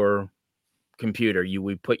computer,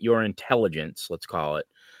 we put your intelligence, let's call it,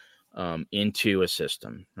 into a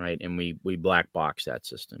system, right? And we black box that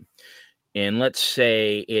system. And let's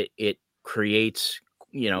say it creates,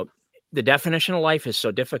 you know, the definition of life is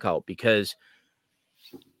so difficult because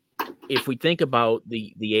if we think about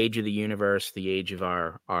the age of the universe, the age of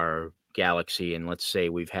our galaxy, and let's say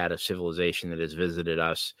we've had a civilization that has visited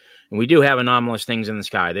us, and we do have anomalous things in the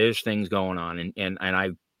sky. There's things going on, and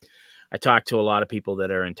I talk to a lot of people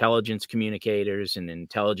that are intelligence communicators and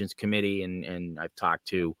intelligence committee, and I've talked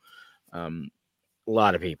to a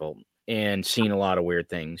lot of people and seen a lot of weird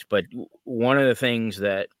things. But one of the things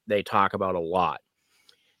that they talk about a lot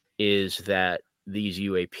is that these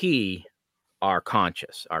UAP are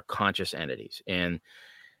conscious entities. And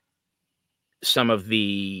some of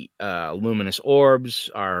the luminous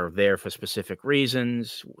orbs are there for specific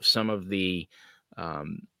reasons. Some of the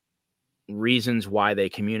reasons why they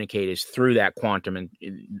communicate is through that quantum and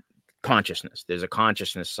consciousness. There's a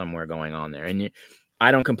consciousness somewhere going on there. And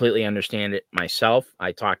I don't completely understand it myself.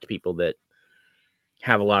 I talk to people that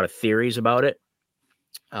have a lot of theories about it.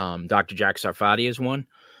 Dr. Jack Sarfati is one.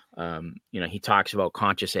 You know, he talks about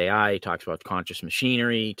conscious AI, he talks about conscious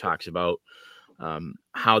machinery, he talks about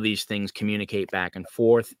how these things communicate back and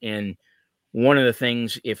forth. And one of the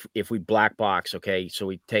things, if we black box, okay, so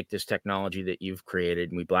we take this technology that you've created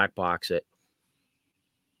and we black box it,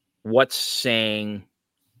 what's saying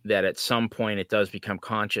that at some point it does become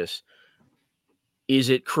conscious? Is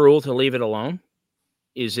it cruel to leave it alone?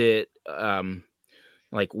 Is it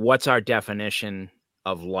like, what's our definition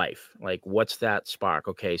of life? Like, what's that spark?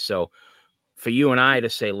 Okay, so for you and I to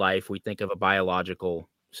say life, we think of a biological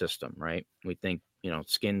system, right? We think, you know,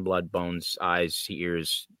 skin, blood, bones, eyes,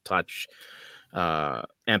 ears, touch,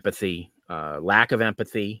 empathy, lack of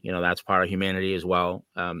empathy. You know, that's part of humanity as well.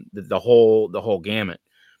 The whole gamut.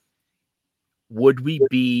 Would we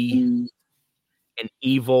be an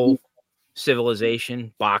evil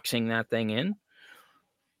civilization boxing that thing in?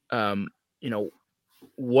 You know,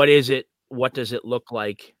 what is it? What does it look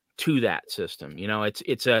like to that system? You know,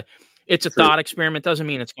 it's a thought experiment. Doesn't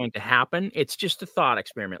mean it's going to happen. It's just a thought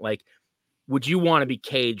experiment. Like, would you want to be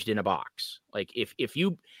caged in a box? Like, if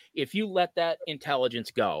you let that intelligence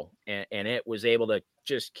go and it was able to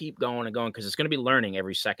just keep going and going, because it's going to be learning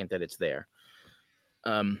every second that it's there.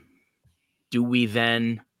 Do we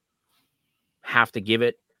then have to give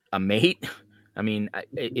it a mate? I mean,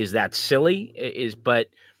 is that silly? But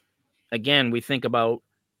again, we think about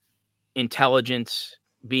intelligence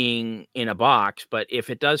being in a box, but if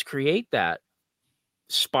it does create that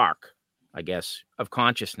spark, I guess, of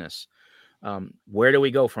consciousness, where do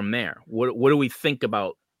we go from there? What do we think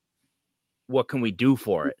about? What can we do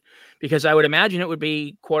for it? Because I would imagine it would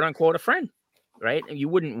be, quote unquote, a friend, right? And you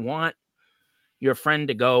wouldn't want your friend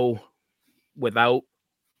to go without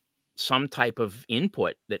some type of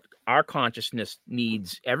input that our consciousness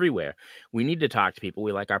needs everywhere. We need to talk to people.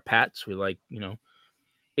 We like our pets. We like, you know,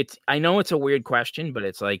 I know it's a weird question, but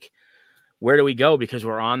it's like, where do we go? Because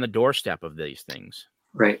we're on the doorstep of these things.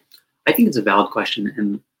 Right. I think it's a valid question,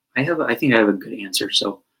 and I think I have a good answer.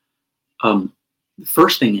 So, the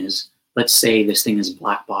first thing is, let's say this thing is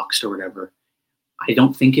black boxed or whatever. I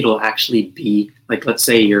don't think it'll actually be like, let's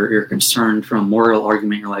say you're concerned from a moral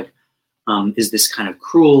argument. You're like, is this kind of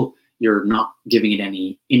cruel? You're not giving it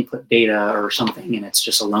any input data or something, and it's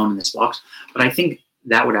just alone in this box. But I think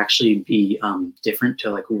that would actually be different to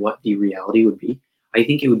like what the reality would be. I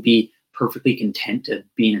think it would be perfectly content to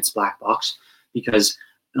be in its black box, because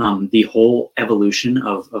the whole evolution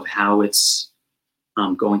of how it's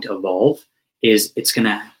going to evolve is it's going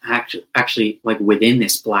to actually like within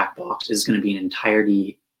this black box is going to be an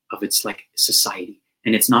entirety of its like society.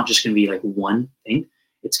 And it's not just going to be like one thing.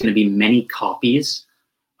 It's going to be many copies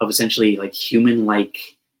of essentially like human-like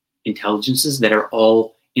intelligences that are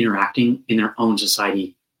all interacting in their own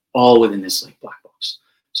society, all within this like black box.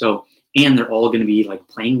 So, and they're all going to be like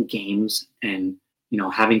playing games and, you know,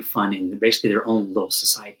 having fun in basically their own little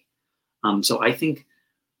society. So I think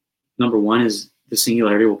number one is the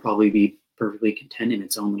singularity will probably be perfectly content in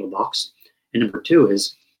its own little box. And number two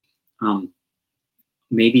is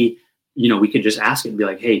maybe, we could just ask it and be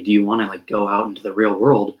like, hey, do you want to like go out into the real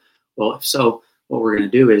world? Well, if so, what we're going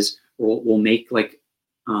to do is we'll make like,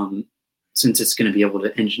 since it's going to be able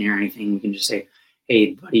to engineer anything, we can just say,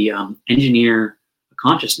 hey, buddy, engineer a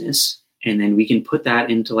consciousness, and then we can put that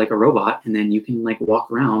into like a robot, and then you can like walk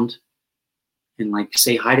around and like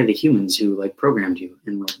say hi to the humans who like programmed you,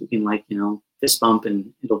 and like we can like fist bump,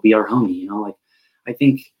 and it'll be our homie. Like I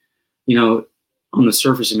think on the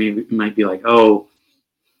surface it might be like, oh,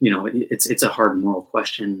 it's a hard moral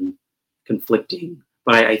question, conflicting,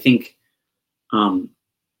 but I think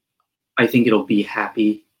it'll be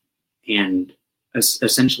happy, and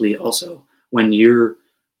essentially also when your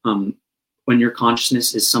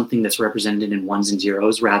consciousness is something that's represented in ones and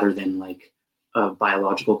zeros rather than like a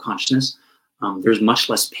biological consciousness, there's much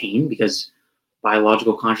less pain because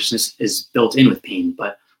biological consciousness is built in with pain.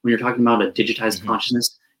 But when you're talking about a digitized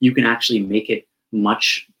consciousness, you can actually make it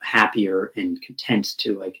much happier and content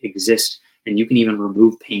to like exist, and you can even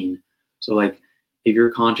remove pain. So like if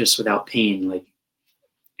you're conscious without pain, like,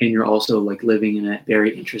 and you're also like living in a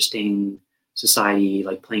very interesting society,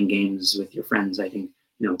 like playing games with your friends, I think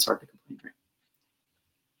it's hard to complain, right?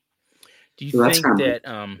 Do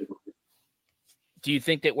you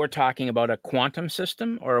think that we're talking about a quantum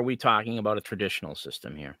system, or are we talking about a traditional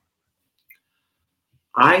system here?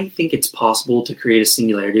 I think it's possible to create a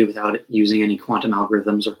singularity without using any quantum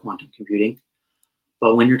algorithms or quantum computing.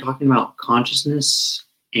 But when you're talking about consciousness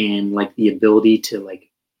and like the ability to like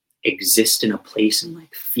exist in a place and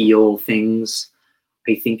like feel things,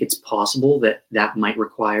 I think it's possible that might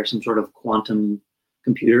require some sort of quantum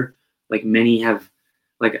computer. Like many have,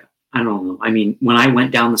 like, I don't know. I mean, when I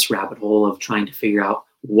went down this rabbit hole of trying to figure out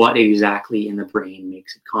what exactly in the brain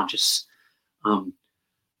makes it conscious,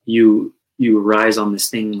 you arise on this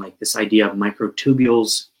thing, like this idea of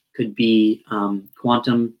microtubules could be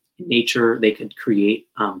quantum in nature. They could create,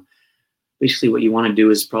 basically what you want to do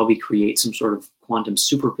is probably create some sort of quantum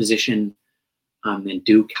superposition and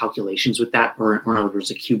do calculations with that, or in other words,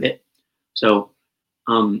 a qubit. So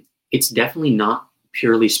it's definitely not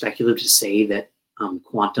purely speculative to say that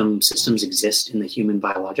quantum systems exist in the human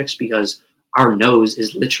biologics, because our nose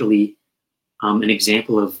is literally an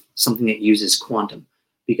example of something that uses quantum.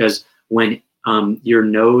 Because when your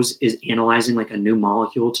nose is analyzing like a new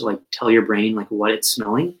molecule to like tell your brain like what it's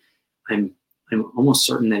smelling, I'm almost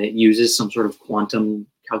certain that it uses some sort of quantum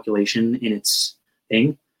calculation in its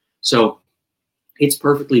thing. So it's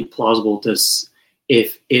perfectly plausible to,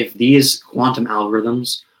 if these quantum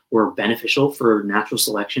algorithms were beneficial for natural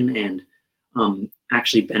selection and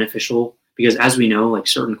actually beneficial, because as we know, like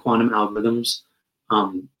certain quantum algorithms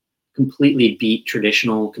completely beat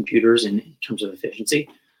traditional computers in terms of efficiency.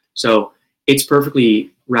 So it's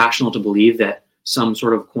perfectly rational to believe that some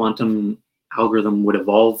sort of quantum algorithm would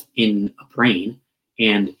evolve in a brain,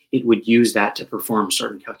 and it would use that to perform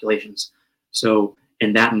certain calculations. So,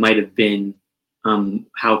 and that might have been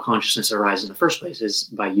how consciousness arises in the first place, is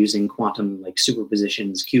by using quantum like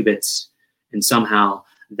superpositions, qubits, and somehow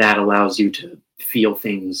that allows you to feel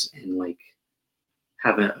things and like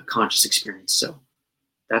have a conscious experience. So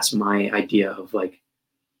that's my idea of like,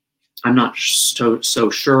 I'm not so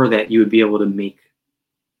sure that you would be able to make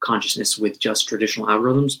consciousness with just traditional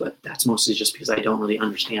algorithms, but that's mostly just because I don't really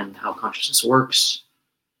understand how consciousness works.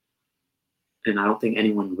 And I don't think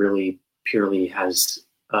anyone really purely has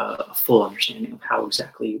a full understanding of how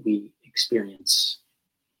exactly we experience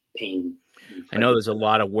pain. I know there's a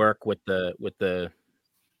lot of work with the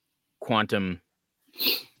quantum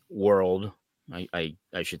world, I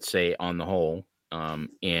should say, on the whole,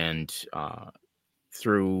 and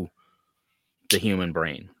through the human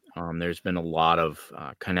brain. There's been a lot of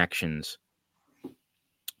connections,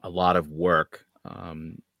 a lot of work,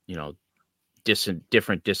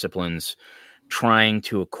 different disciplines trying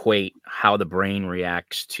to equate how the brain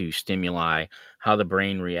reacts to stimuli, how the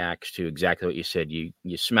brain reacts to exactly what you said. You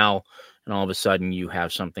smell, and all of a sudden you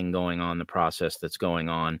have something going on, the process that's going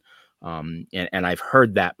on. And I've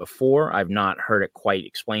heard that before. I've not heard it quite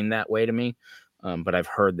explained that way to me, but I've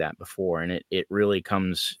heard that before. And it really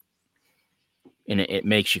comes, and it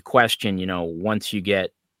makes you question, once you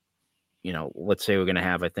get, let's say we're going to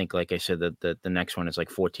have, I think, like I said, the next one is like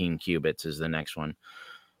 14 qubits is the next one.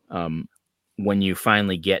 When you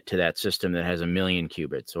finally get to that system that has 1 million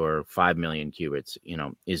qubits or 5 million qubits,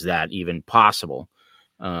 is that even possible?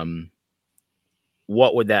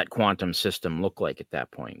 What would that quantum system look like at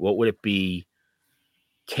that point? What would it be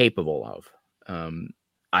capable of?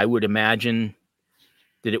 I would imagine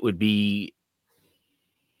that it would be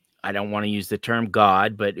I don't want to use the term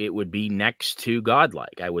God, but it would be next to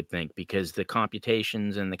godlike, I would think, because the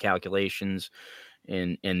computations and the calculations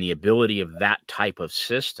and the ability of that type of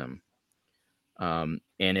system. And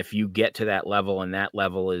if you get to that level, and that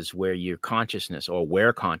level is where your consciousness, or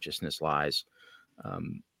where consciousness lies,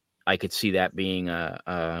 I could see that being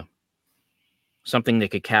something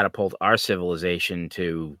that could catapult our civilization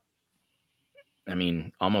to, I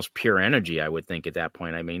mean, almost pure energy, I would think at that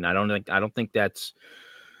point. I mean, I don't think that's,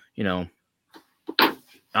 you know,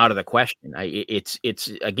 out of the question.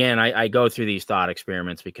 It's again, I go through these thought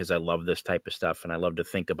experiments because I love this type of stuff, and I love to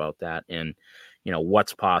think about that, and, you know,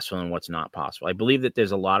 what's possible and what's not possible. I believe that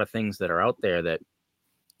there's a lot of things that are out there that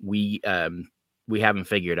we haven't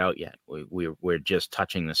figured out yet. We're just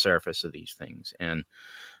touching the surface of these things. And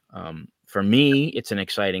for me, it's an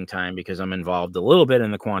exciting time because I'm involved a little bit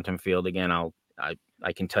in the quantum field. Again,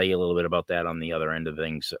 I can tell you a little bit about that on the other end of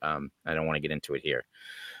things. I don't want to get into it here.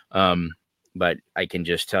 But I can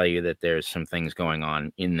just tell you that there's some things going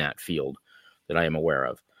on in that field that I am aware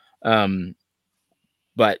of.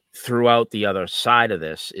 But throughout the other side of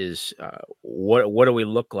this is what do we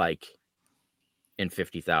look like in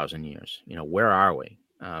 50,000 years? You know, where are we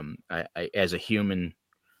as a human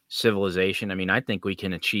civilization? I mean, I think we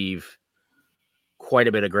can achieve quite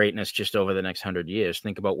a bit of greatness just over the next 100 years.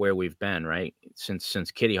 Think about where we've been, right?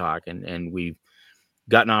 Since Kitty Hawk, and we've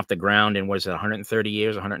gotten off the ground in, what is it, 130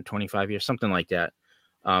 years, 125 years, something like that,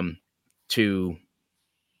 to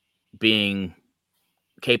being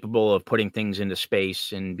capable of putting things into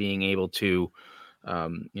space and being able to,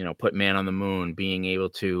 you know, put man on the moon, being able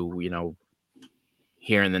to, you know,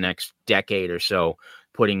 here in the next decade or so,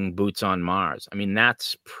 putting boots on Mars. I mean,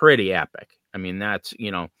 that's pretty epic. I mean, that's,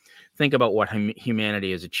 you know, think about what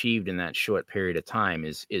humanity has achieved in that short period of time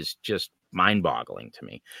is just mind-boggling to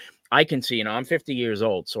me. I can see, you know, I'm 50 years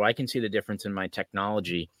old, so I can see the difference in my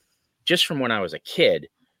technology just from when I was a kid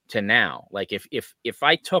to now. Like if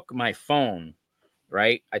I took my phone,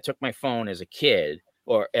 right? I took my phone as a kid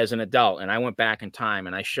or as an adult, and I went back in time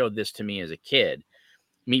and I showed this to me as a kid,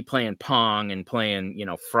 me playing Pong and playing, you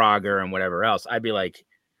know, Frogger and whatever else, I'd be like,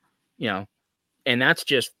 you know, and that's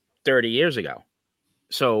just 30 years ago.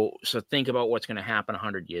 So think about what's going to happen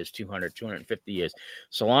 100 years, 200, 250 years.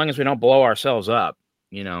 So long as we don't blow ourselves up,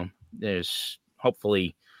 you know, there's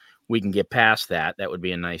hopefully we can get past that. That would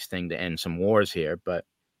be a nice thing to end some wars here. But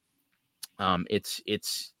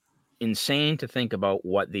it's insane to think about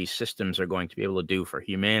what these systems are going to be able to do for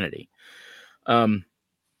humanity.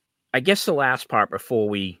 I guess the last part before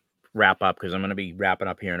we wrap up, because I'm going to be wrapping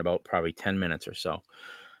up here in about probably 10 minutes or so.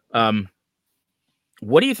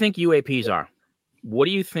 What do you think UAPs are? What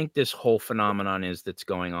do you think this whole phenomenon is that's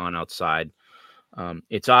going on outside?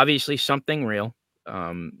 It's obviously something real.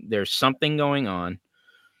 There's something going on.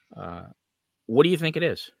 What do you think it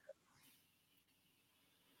is?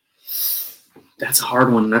 That's a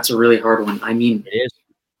hard one. That's a really hard one. I mean, It is.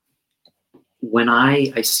 When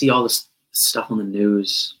I see all this stuff on the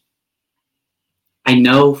news, I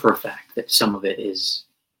know for a fact that some of it is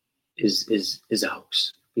a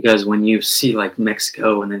hoax. Because when you see like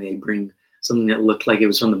Mexico and then they bring something that looked like it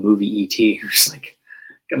was from the movie E.T., you're just like,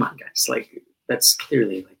 come on, guys. Like, that's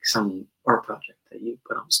clearly like some art project that you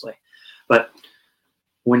put on display. But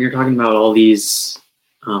when you're talking about all these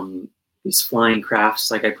flying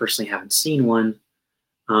crafts, like I personally haven't seen one.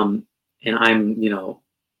 And I'm, you know,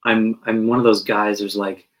 I'm one of those guys who's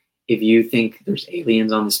like, if you think there's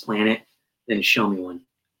aliens on this planet, then show me one.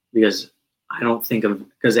 Because I don't think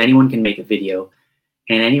because anyone can make a video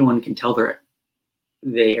and anyone can tell their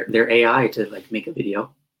AI to like make a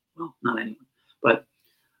video. Well, not anyone, but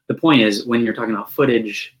the point is when you're talking about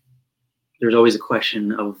footage, there's always a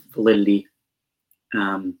question of validity.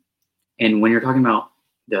 And when you're talking about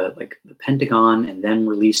the Pentagon and them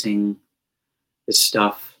releasing this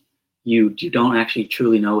stuff, you don't actually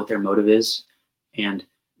truly know what their motive is. And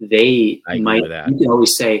they might, you can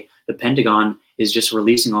always say the Pentagon is just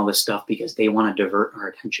releasing all this stuff because they want to divert our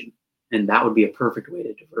attention. And that would be a perfect way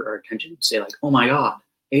to divert our attention. Say like, oh my God,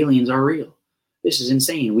 aliens are real. This is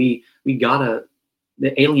insane.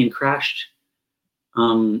 The alien crashed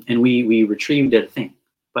and we retrieved a thing.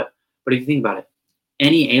 But if you think about it,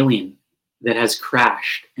 any alien that has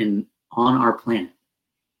crashed on our planet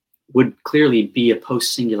would clearly be a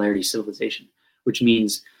post-singularity civilization, which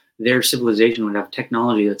means their civilization would have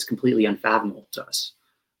technology that's completely unfathomable to us.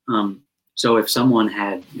 So if someone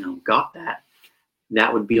had, you know, got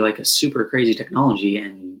that would be like a super crazy technology,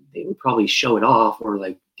 and they would probably show it off or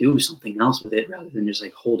like do something else with it rather than just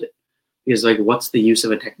like hold it. Because like, what's the use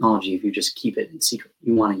of a technology if you just keep it in secret?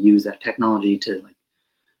 You want to use that technology to like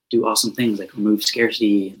do awesome things like remove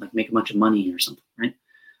scarcity, like make a bunch of money or something, right?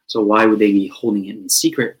 So why would they be holding it in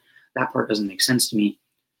secret? That part doesn't make sense to me.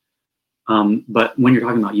 But when you're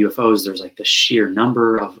talking about UFOs, there's like the sheer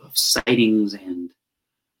number of sightings, and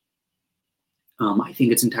I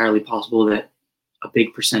think it's entirely possible that a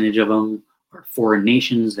big percentage of them are foreign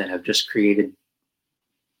nations that have just created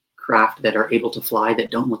craft that are able to fly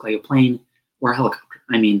that don't look like a plane or a helicopter.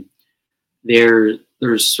 I mean,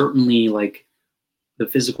 there's certainly like the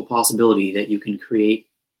physical possibility that you can create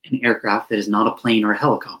an aircraft that is not a plane or a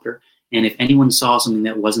helicopter. And if anyone saw something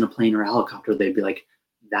that wasn't a plane or a helicopter, they'd be like,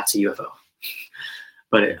 that's a UFO.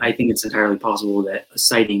 But I think it's entirely possible that a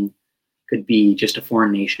sighting could be just a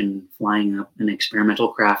foreign nation flying up an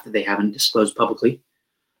experimental craft that they haven't disclosed publicly.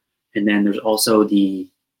 And then there's also there's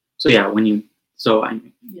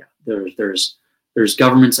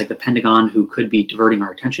governments like the Pentagon who could be diverting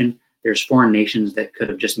our attention. There's foreign nations that could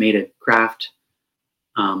have just made a craft.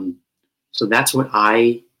 So that's what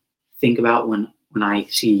I think about when I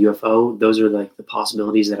see a UFO. Those are like the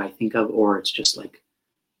possibilities that I think of, or it's just like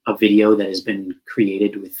a video that has been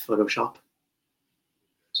created with Photoshop.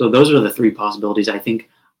 So those are the three possibilities. I think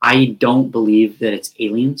I don't believe that it's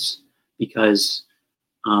aliens because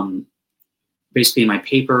basically in my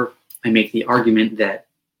paper, I make the argument that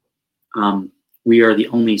we are the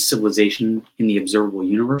only civilization in the observable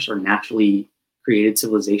universe, or naturally created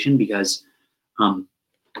civilization, because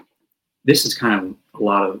this is kind of a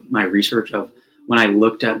lot of my research of when I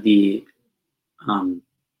looked at the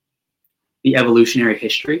evolutionary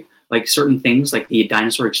history, like certain things like the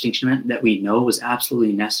dinosaur extinction event that we know was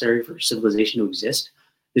absolutely necessary for civilization to exist.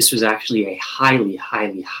 This was actually a highly,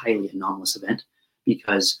 highly, highly anomalous event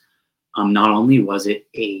because not only was it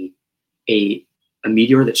a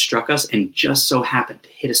meteor that struck us and just so happened to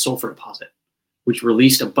hit a sulfur deposit, which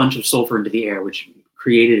released a bunch of sulfur into the air, which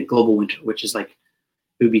created a global winter, which is like,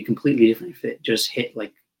 it would be completely different if it just hit,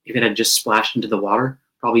 like if it had just splashed into the water,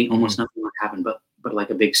 probably almost nothing would happen, but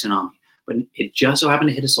like a big tsunami. But it just so happened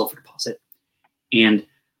to hit a sulfur deposit. And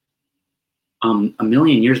a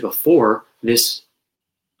million years before, this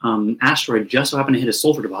asteroid just so happened to hit a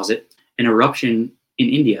sulfur deposit. An eruption in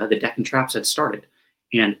India, the Deccan Traps, had started.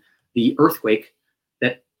 And the earthquake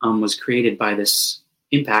that was created by this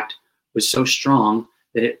impact was so strong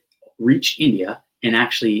that it reached India and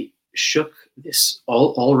actually shook this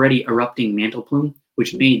already erupting mantle plume,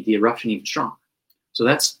 which made the eruption even stronger. So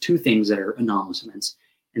that's two things that are anomalous events.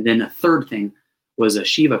 And then a third thing was a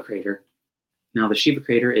Shiva crater. Now, the Shiva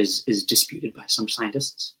crater is disputed by some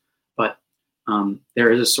scientists, but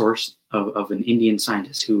there is a source of an Indian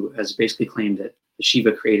scientist who has basically claimed that the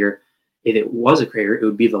Shiva crater, if it was a crater, it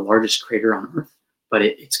would be the largest crater on Earth. But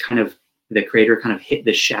it's kind of, the crater kind of hit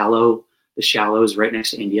the shallows right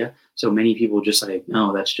next to India. So many people just like,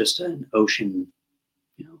 no, that's just an ocean,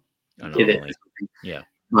 divot. Yeah.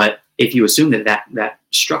 But if you assume that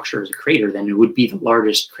structure is a crater, then it would be the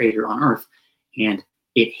largest crater on Earth. And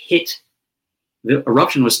it hit, the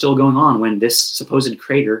eruption was still going on when this supposed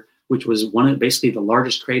crater, which was basically the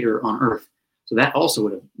largest crater on Earth, so that also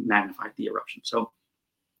would have magnified the eruption. So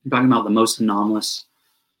you're talking about the most anomalous,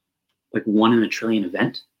 like 1 in a trillion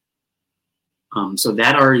event. So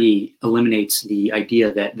that already eliminates the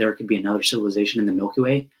idea that there could be another civilization in the Milky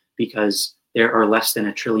Way, because there are less than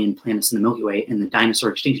 1 trillion planets in the Milky Way, and the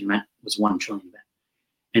dinosaur extinction event was 1 trillion event.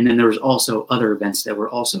 And then there was also other events that were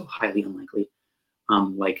also highly unlikely,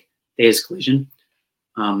 like Thea's collision,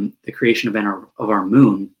 the creation event of our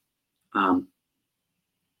moon.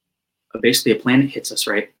 Basically, a planet hits us,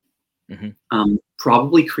 right?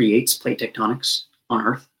 Probably creates plate tectonics on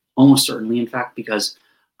Earth, almost certainly, in fact, because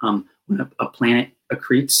when a planet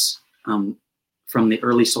accretes from the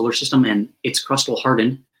early solar system and its crust will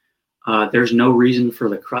harden, there's no reason for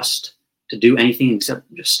the crust to do anything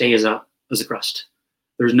except just stay as a crust.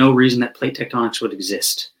 There's no reason that plate tectonics would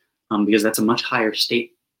exist because that's a much higher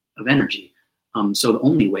state of energy. So the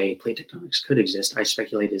only way plate tectonics could exist, I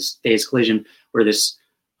speculate, is Thea's collision, where this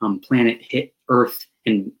planet hit Earth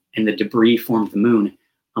and the debris formed the moon.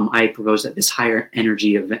 I propose that this higher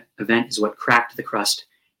energy event is what cracked the crust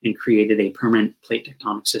and created a permanent plate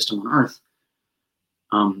tectonic system on Earth.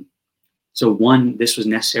 So 1, this was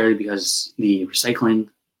necessary because the recycling.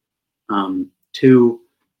 2,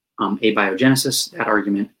 abiogenesis, that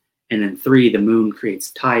argument. And then 3, the moon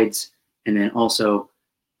creates tides. And then also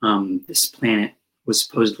this planet was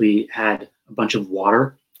supposedly had a bunch of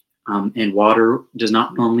water. And water does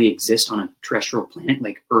not normally exist on a terrestrial planet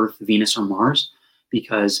like Earth, Venus, or Mars,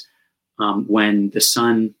 because when the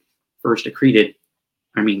sun first accreted,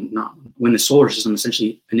 when the solar system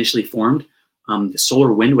initially formed, the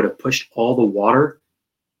solar wind would have pushed all the water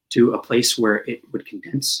to a place where it would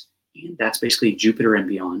condense. And that's basically Jupiter and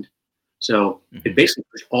beyond. So it basically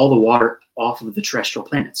pushed all the water off of the terrestrial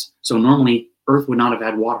planets. So normally Earth would not have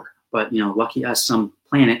had water, but lucky us, some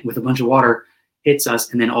planet with a bunch of water hits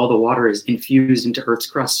us, and then all the water is infused into Earth's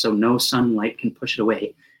crust, so no sunlight can push it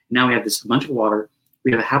away. Now we have this bunch of water.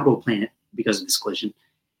 We have a habitable planet because of this collision.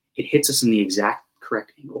 It hits us in the exact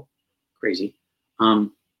correct angle. Crazy.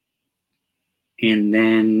 And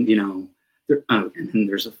then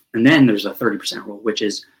there's a 30% rule, which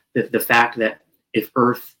is the fact that if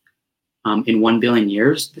Earth in 1 billion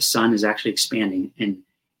years, the sun is actually expanding, and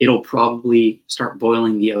it'll probably start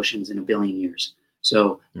boiling the oceans in 1 billion years.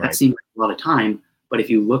 So that seems like a lot of time, but if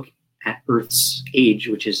you look at Earth's age,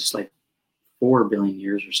 which is just like 4 billion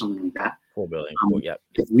years or something like that, 4 billion.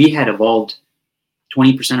 If we had evolved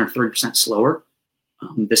 20% or 30% slower,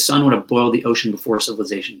 the sun would have boiled the ocean before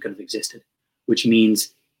civilization could have existed, which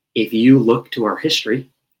means if you look to our history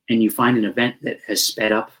and you find an event that has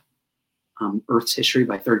sped up Earth's history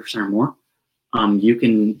by 30% or more, you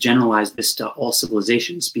can generalize this to all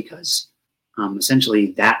civilizations, because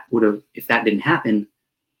essentially that would have, if that didn't happen,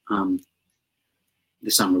 the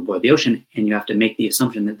sun would boil the ocean, and you have to make the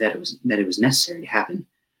assumption that it was necessary to happen,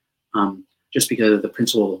 just because of the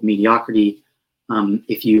principle of mediocrity.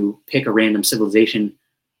 If you pick a random civilization,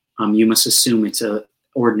 you must assume it's an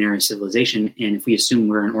ordinary civilization, and if we assume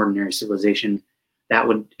we're an ordinary civilization, that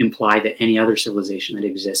would imply that any other civilization that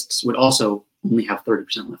exists would also only have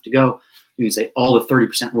 30% left to go. You can say all the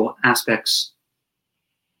 30% rule aspects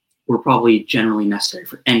were probably generally necessary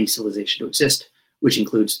for any civilization to exist, which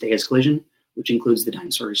includes Thea's collision, which includes the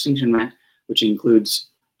dinosaur extinction event, which includes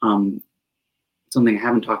something I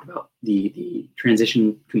haven't talked about, the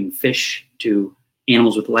transition between fish to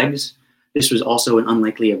animals with legs. This was also an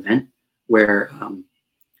unlikely event where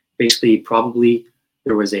basically probably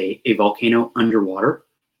there was a volcano underwater,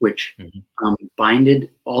 which binded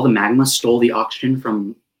all the magma, stole the oxygen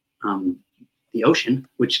from the ocean,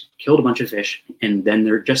 which killed a bunch of fish. And then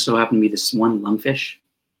there just so happened to be this one lungfish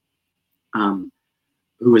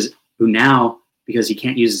who now, because he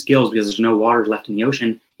can't use his gills because there's no water left in the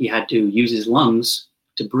ocean, he had to use his lungs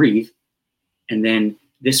to breathe. And then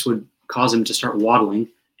this would cause him to start waddling.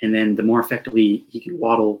 And then the more effectively he could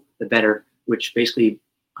waddle, the better, which basically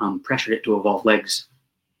pressured it to evolve legs.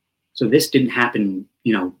 So this didn't happen,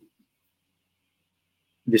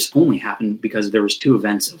 this only happened because there was 2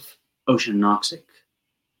 events of ocean anoxic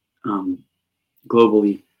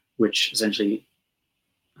globally, which essentially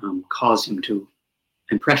caused him to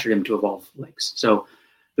and pressured him to evolve legs. So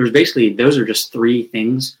those are just 3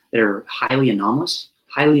 things that are highly anomalous,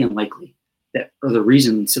 highly unlikely, that are the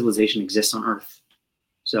reason civilization exists on Earth.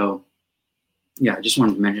 So yeah, I just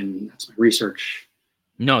wanted to mention that's my research.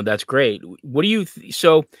 No, that's great. What do you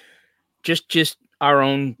so just our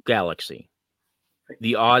own galaxy,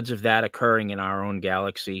 the odds of that occurring in our own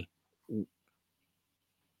galaxy,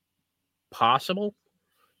 possible,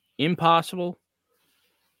 impossible?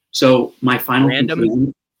 So my final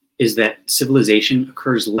conclusion is that civilization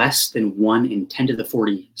occurs less than 1 in 10 to the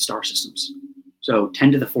 40 star systems. So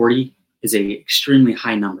 10 to the 40 is a extremely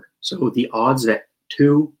high number. So the odds that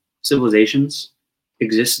 2 civilizations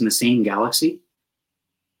exist in the same galaxy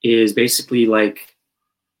is basically like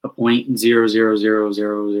a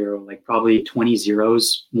 0.00000, like probably 20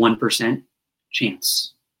 zeros, 1%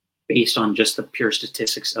 chance, based on just the pure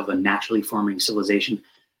statistics of a naturally forming civilization,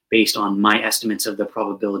 based on my estimates of the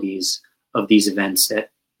probabilities of these events that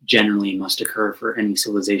generally must occur for any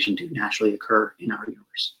civilization to naturally occur in our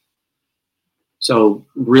universe. So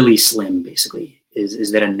really slim, basically,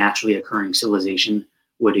 is that a naturally occurring civilization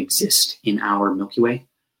would exist in our Milky Way.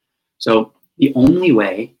 So the only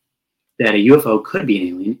way that a UFO could be an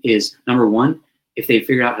alien is, number 1, if they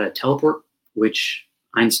figured out how to teleport, which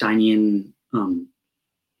Einsteinian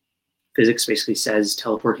physics basically says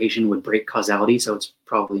teleportation would break causality, so it's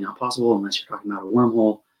probably not possible unless you're talking about a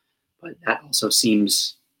wormhole, but that also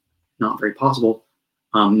seems not very possible.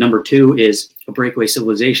 Number 2 is a breakaway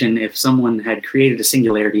civilization. If someone had created a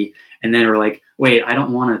singularity and then were like, wait, I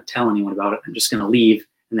don't want to tell anyone about it, I'm just going to leave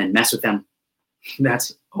and then mess with them.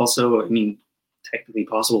 That's also, technically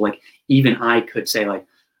possible. Like even I could say, like,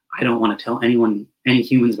 I don't want to tell anyone, any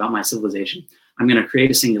humans about my civilization. I'm going to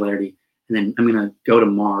create a singularity, and then I'm going to go to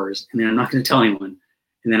Mars, and then I'm not going to tell anyone,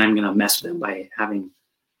 and then I'm going to mess with them by having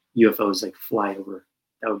UFOs like fly over.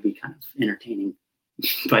 That would be kind of entertaining.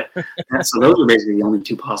 But so those are basically the only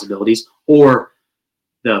 2 possibilities, or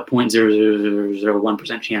the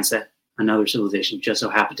 0.0001% chance that another civilization just so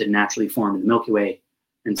happened to naturally form in the Milky Way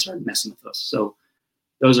and start messing with us. So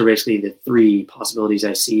those are basically the 3 possibilities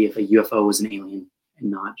I see if a UFO was an alien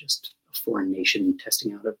and not just a foreign nation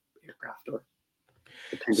testing out an aircraft. Or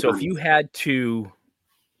so if you had to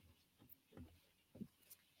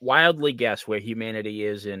wildly guess where humanity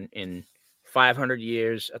is in 500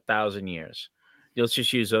 years, 1,000 years. Let's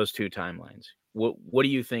just use those two timelines. What do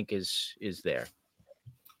you think is there?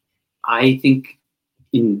 I think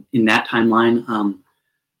in that timeline,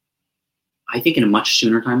 I think in a much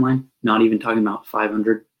sooner timeline, not even talking about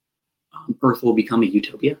 500, Earth will become a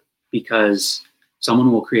utopia because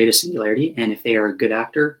someone will create a singularity, and if they are a good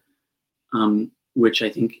actor, which I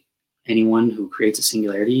think anyone who creates a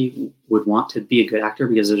singularity would want to be a good actor,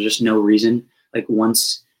 because there's just no reason, like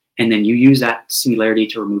once, and then you use that singularity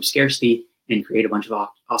to remove scarcity and create a bunch of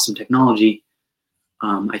awesome technology.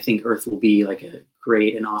 I think Earth will be like a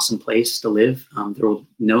great and awesome place to live. There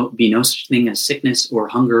will be no such thing as sickness or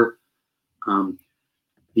hunger.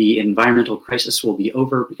 The environmental crisis will be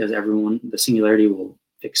over because the singularity will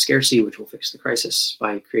fix scarcity, which will fix the crisis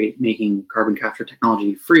by making carbon capture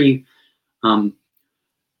technology free.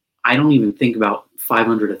 I don't even think about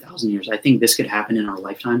 500, 1,000 years. I think this could happen in our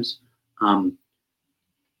lifetimes.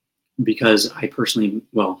 Because I personally,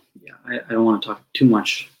 I don't want to talk too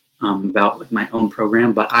much about like my own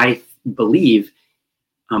program, but I believe,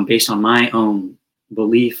 based on my own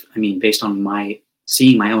belief, based on my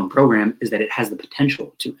seeing my own program, is that it has the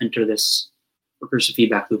potential to enter this recursive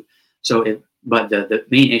feedback loop. But the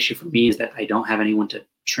main issue for me is that I don't have anyone to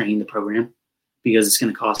train the program, because it's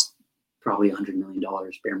going to cost probably $100 million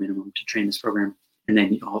bare minimum to train this program. And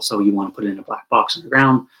then also you want to put it in a black box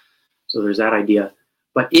underground. So there's that idea.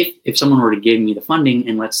 But if someone were to give me the funding,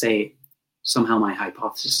 and let's say somehow my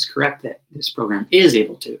hypothesis is correct that this program is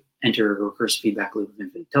able to enter a recursive feedback loop of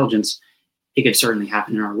infinite intelligence, it could certainly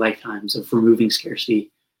happen in our lifetimes of removing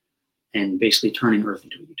scarcity and basically turning Earth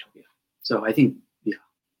into a utopia. So I think,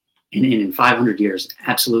 in 500 years,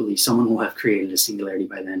 absolutely, someone will have created a singularity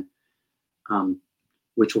by then,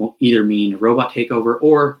 which will either mean a robot takeover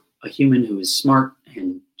or a human who is smart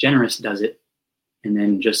and generous does it, and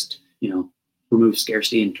then just, removes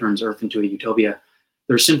scarcity and turns Earth into a utopia.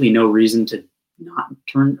 There's simply no reason to not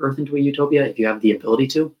turn Earth into a utopia if you have the ability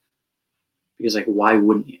to, because like, why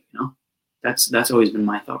wouldn't you? That's always been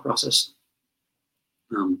my thought process.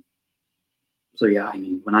 So yeah,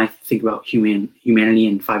 when I think about humanity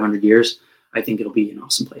in 500 years, I think it'll be an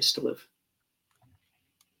awesome place to live.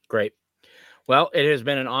 Great. Well, it has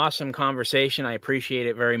been an awesome conversation. I appreciate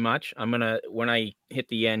it very much. When I hit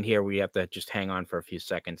the end here, we have to just hang on for a few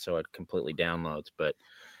seconds so it completely downloads. But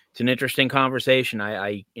it's an interesting conversation.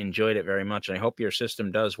 I enjoyed it very much. And I hope your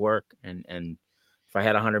system does work. And if I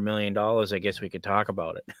had $100 million, I guess we could talk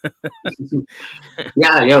about it.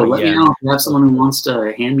 Yeah. Let me know if you have someone who wants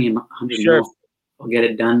to hand me $100 million. I'll get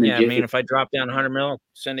it done. Yeah, if I drop down 100 mil,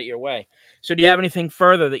 send it your way. So do you have anything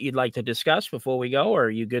further that you'd like to discuss before we go, or are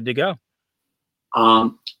you good to go?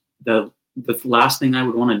 The last thing I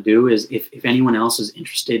would want to do is, if anyone else is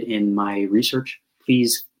interested in my research,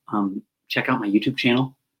 please check out my YouTube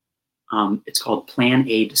channel. It's called Plan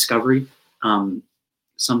A Discovery.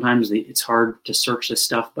 Sometimes it's hard to search this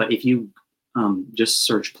stuff, but if you just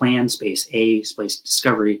search Plan space A space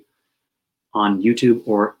Discovery on YouTube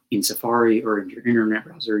or in Safari or in your internet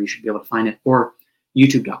browser, you should be able to find it, or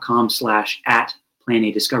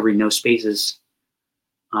youtube.com/@PlanADiscovery, no spaces.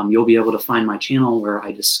 You'll be able to find my channel where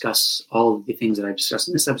I discuss all of the things that I've discussed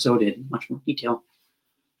in this episode in much more detail.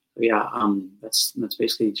 But yeah, that's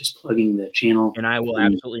basically just plugging the channel. And I will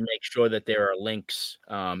absolutely make sure that there are links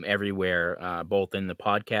everywhere, both in the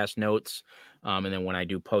podcast notes, and then when I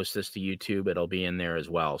do post this to YouTube, it'll be in there as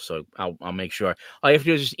well. So I'll make sure. All you have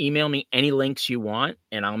to do is just email me any links you want,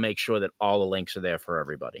 and I'll make sure that all the links are there for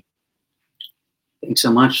everybody. Thanks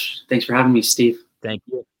so much. Thanks for having me, Steve. Thank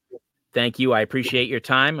you. Thank you. I appreciate your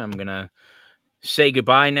time. I'm going to say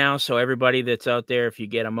goodbye now. So everybody that's out there, if you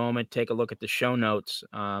get a moment, take a look at the show notes,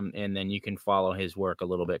 and then you can follow his work a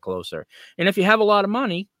little bit closer. And if you have a lot of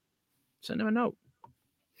money, send him a note.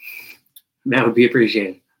 That would be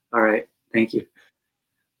appreciated. All right. Thank you.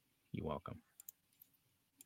 You're welcome.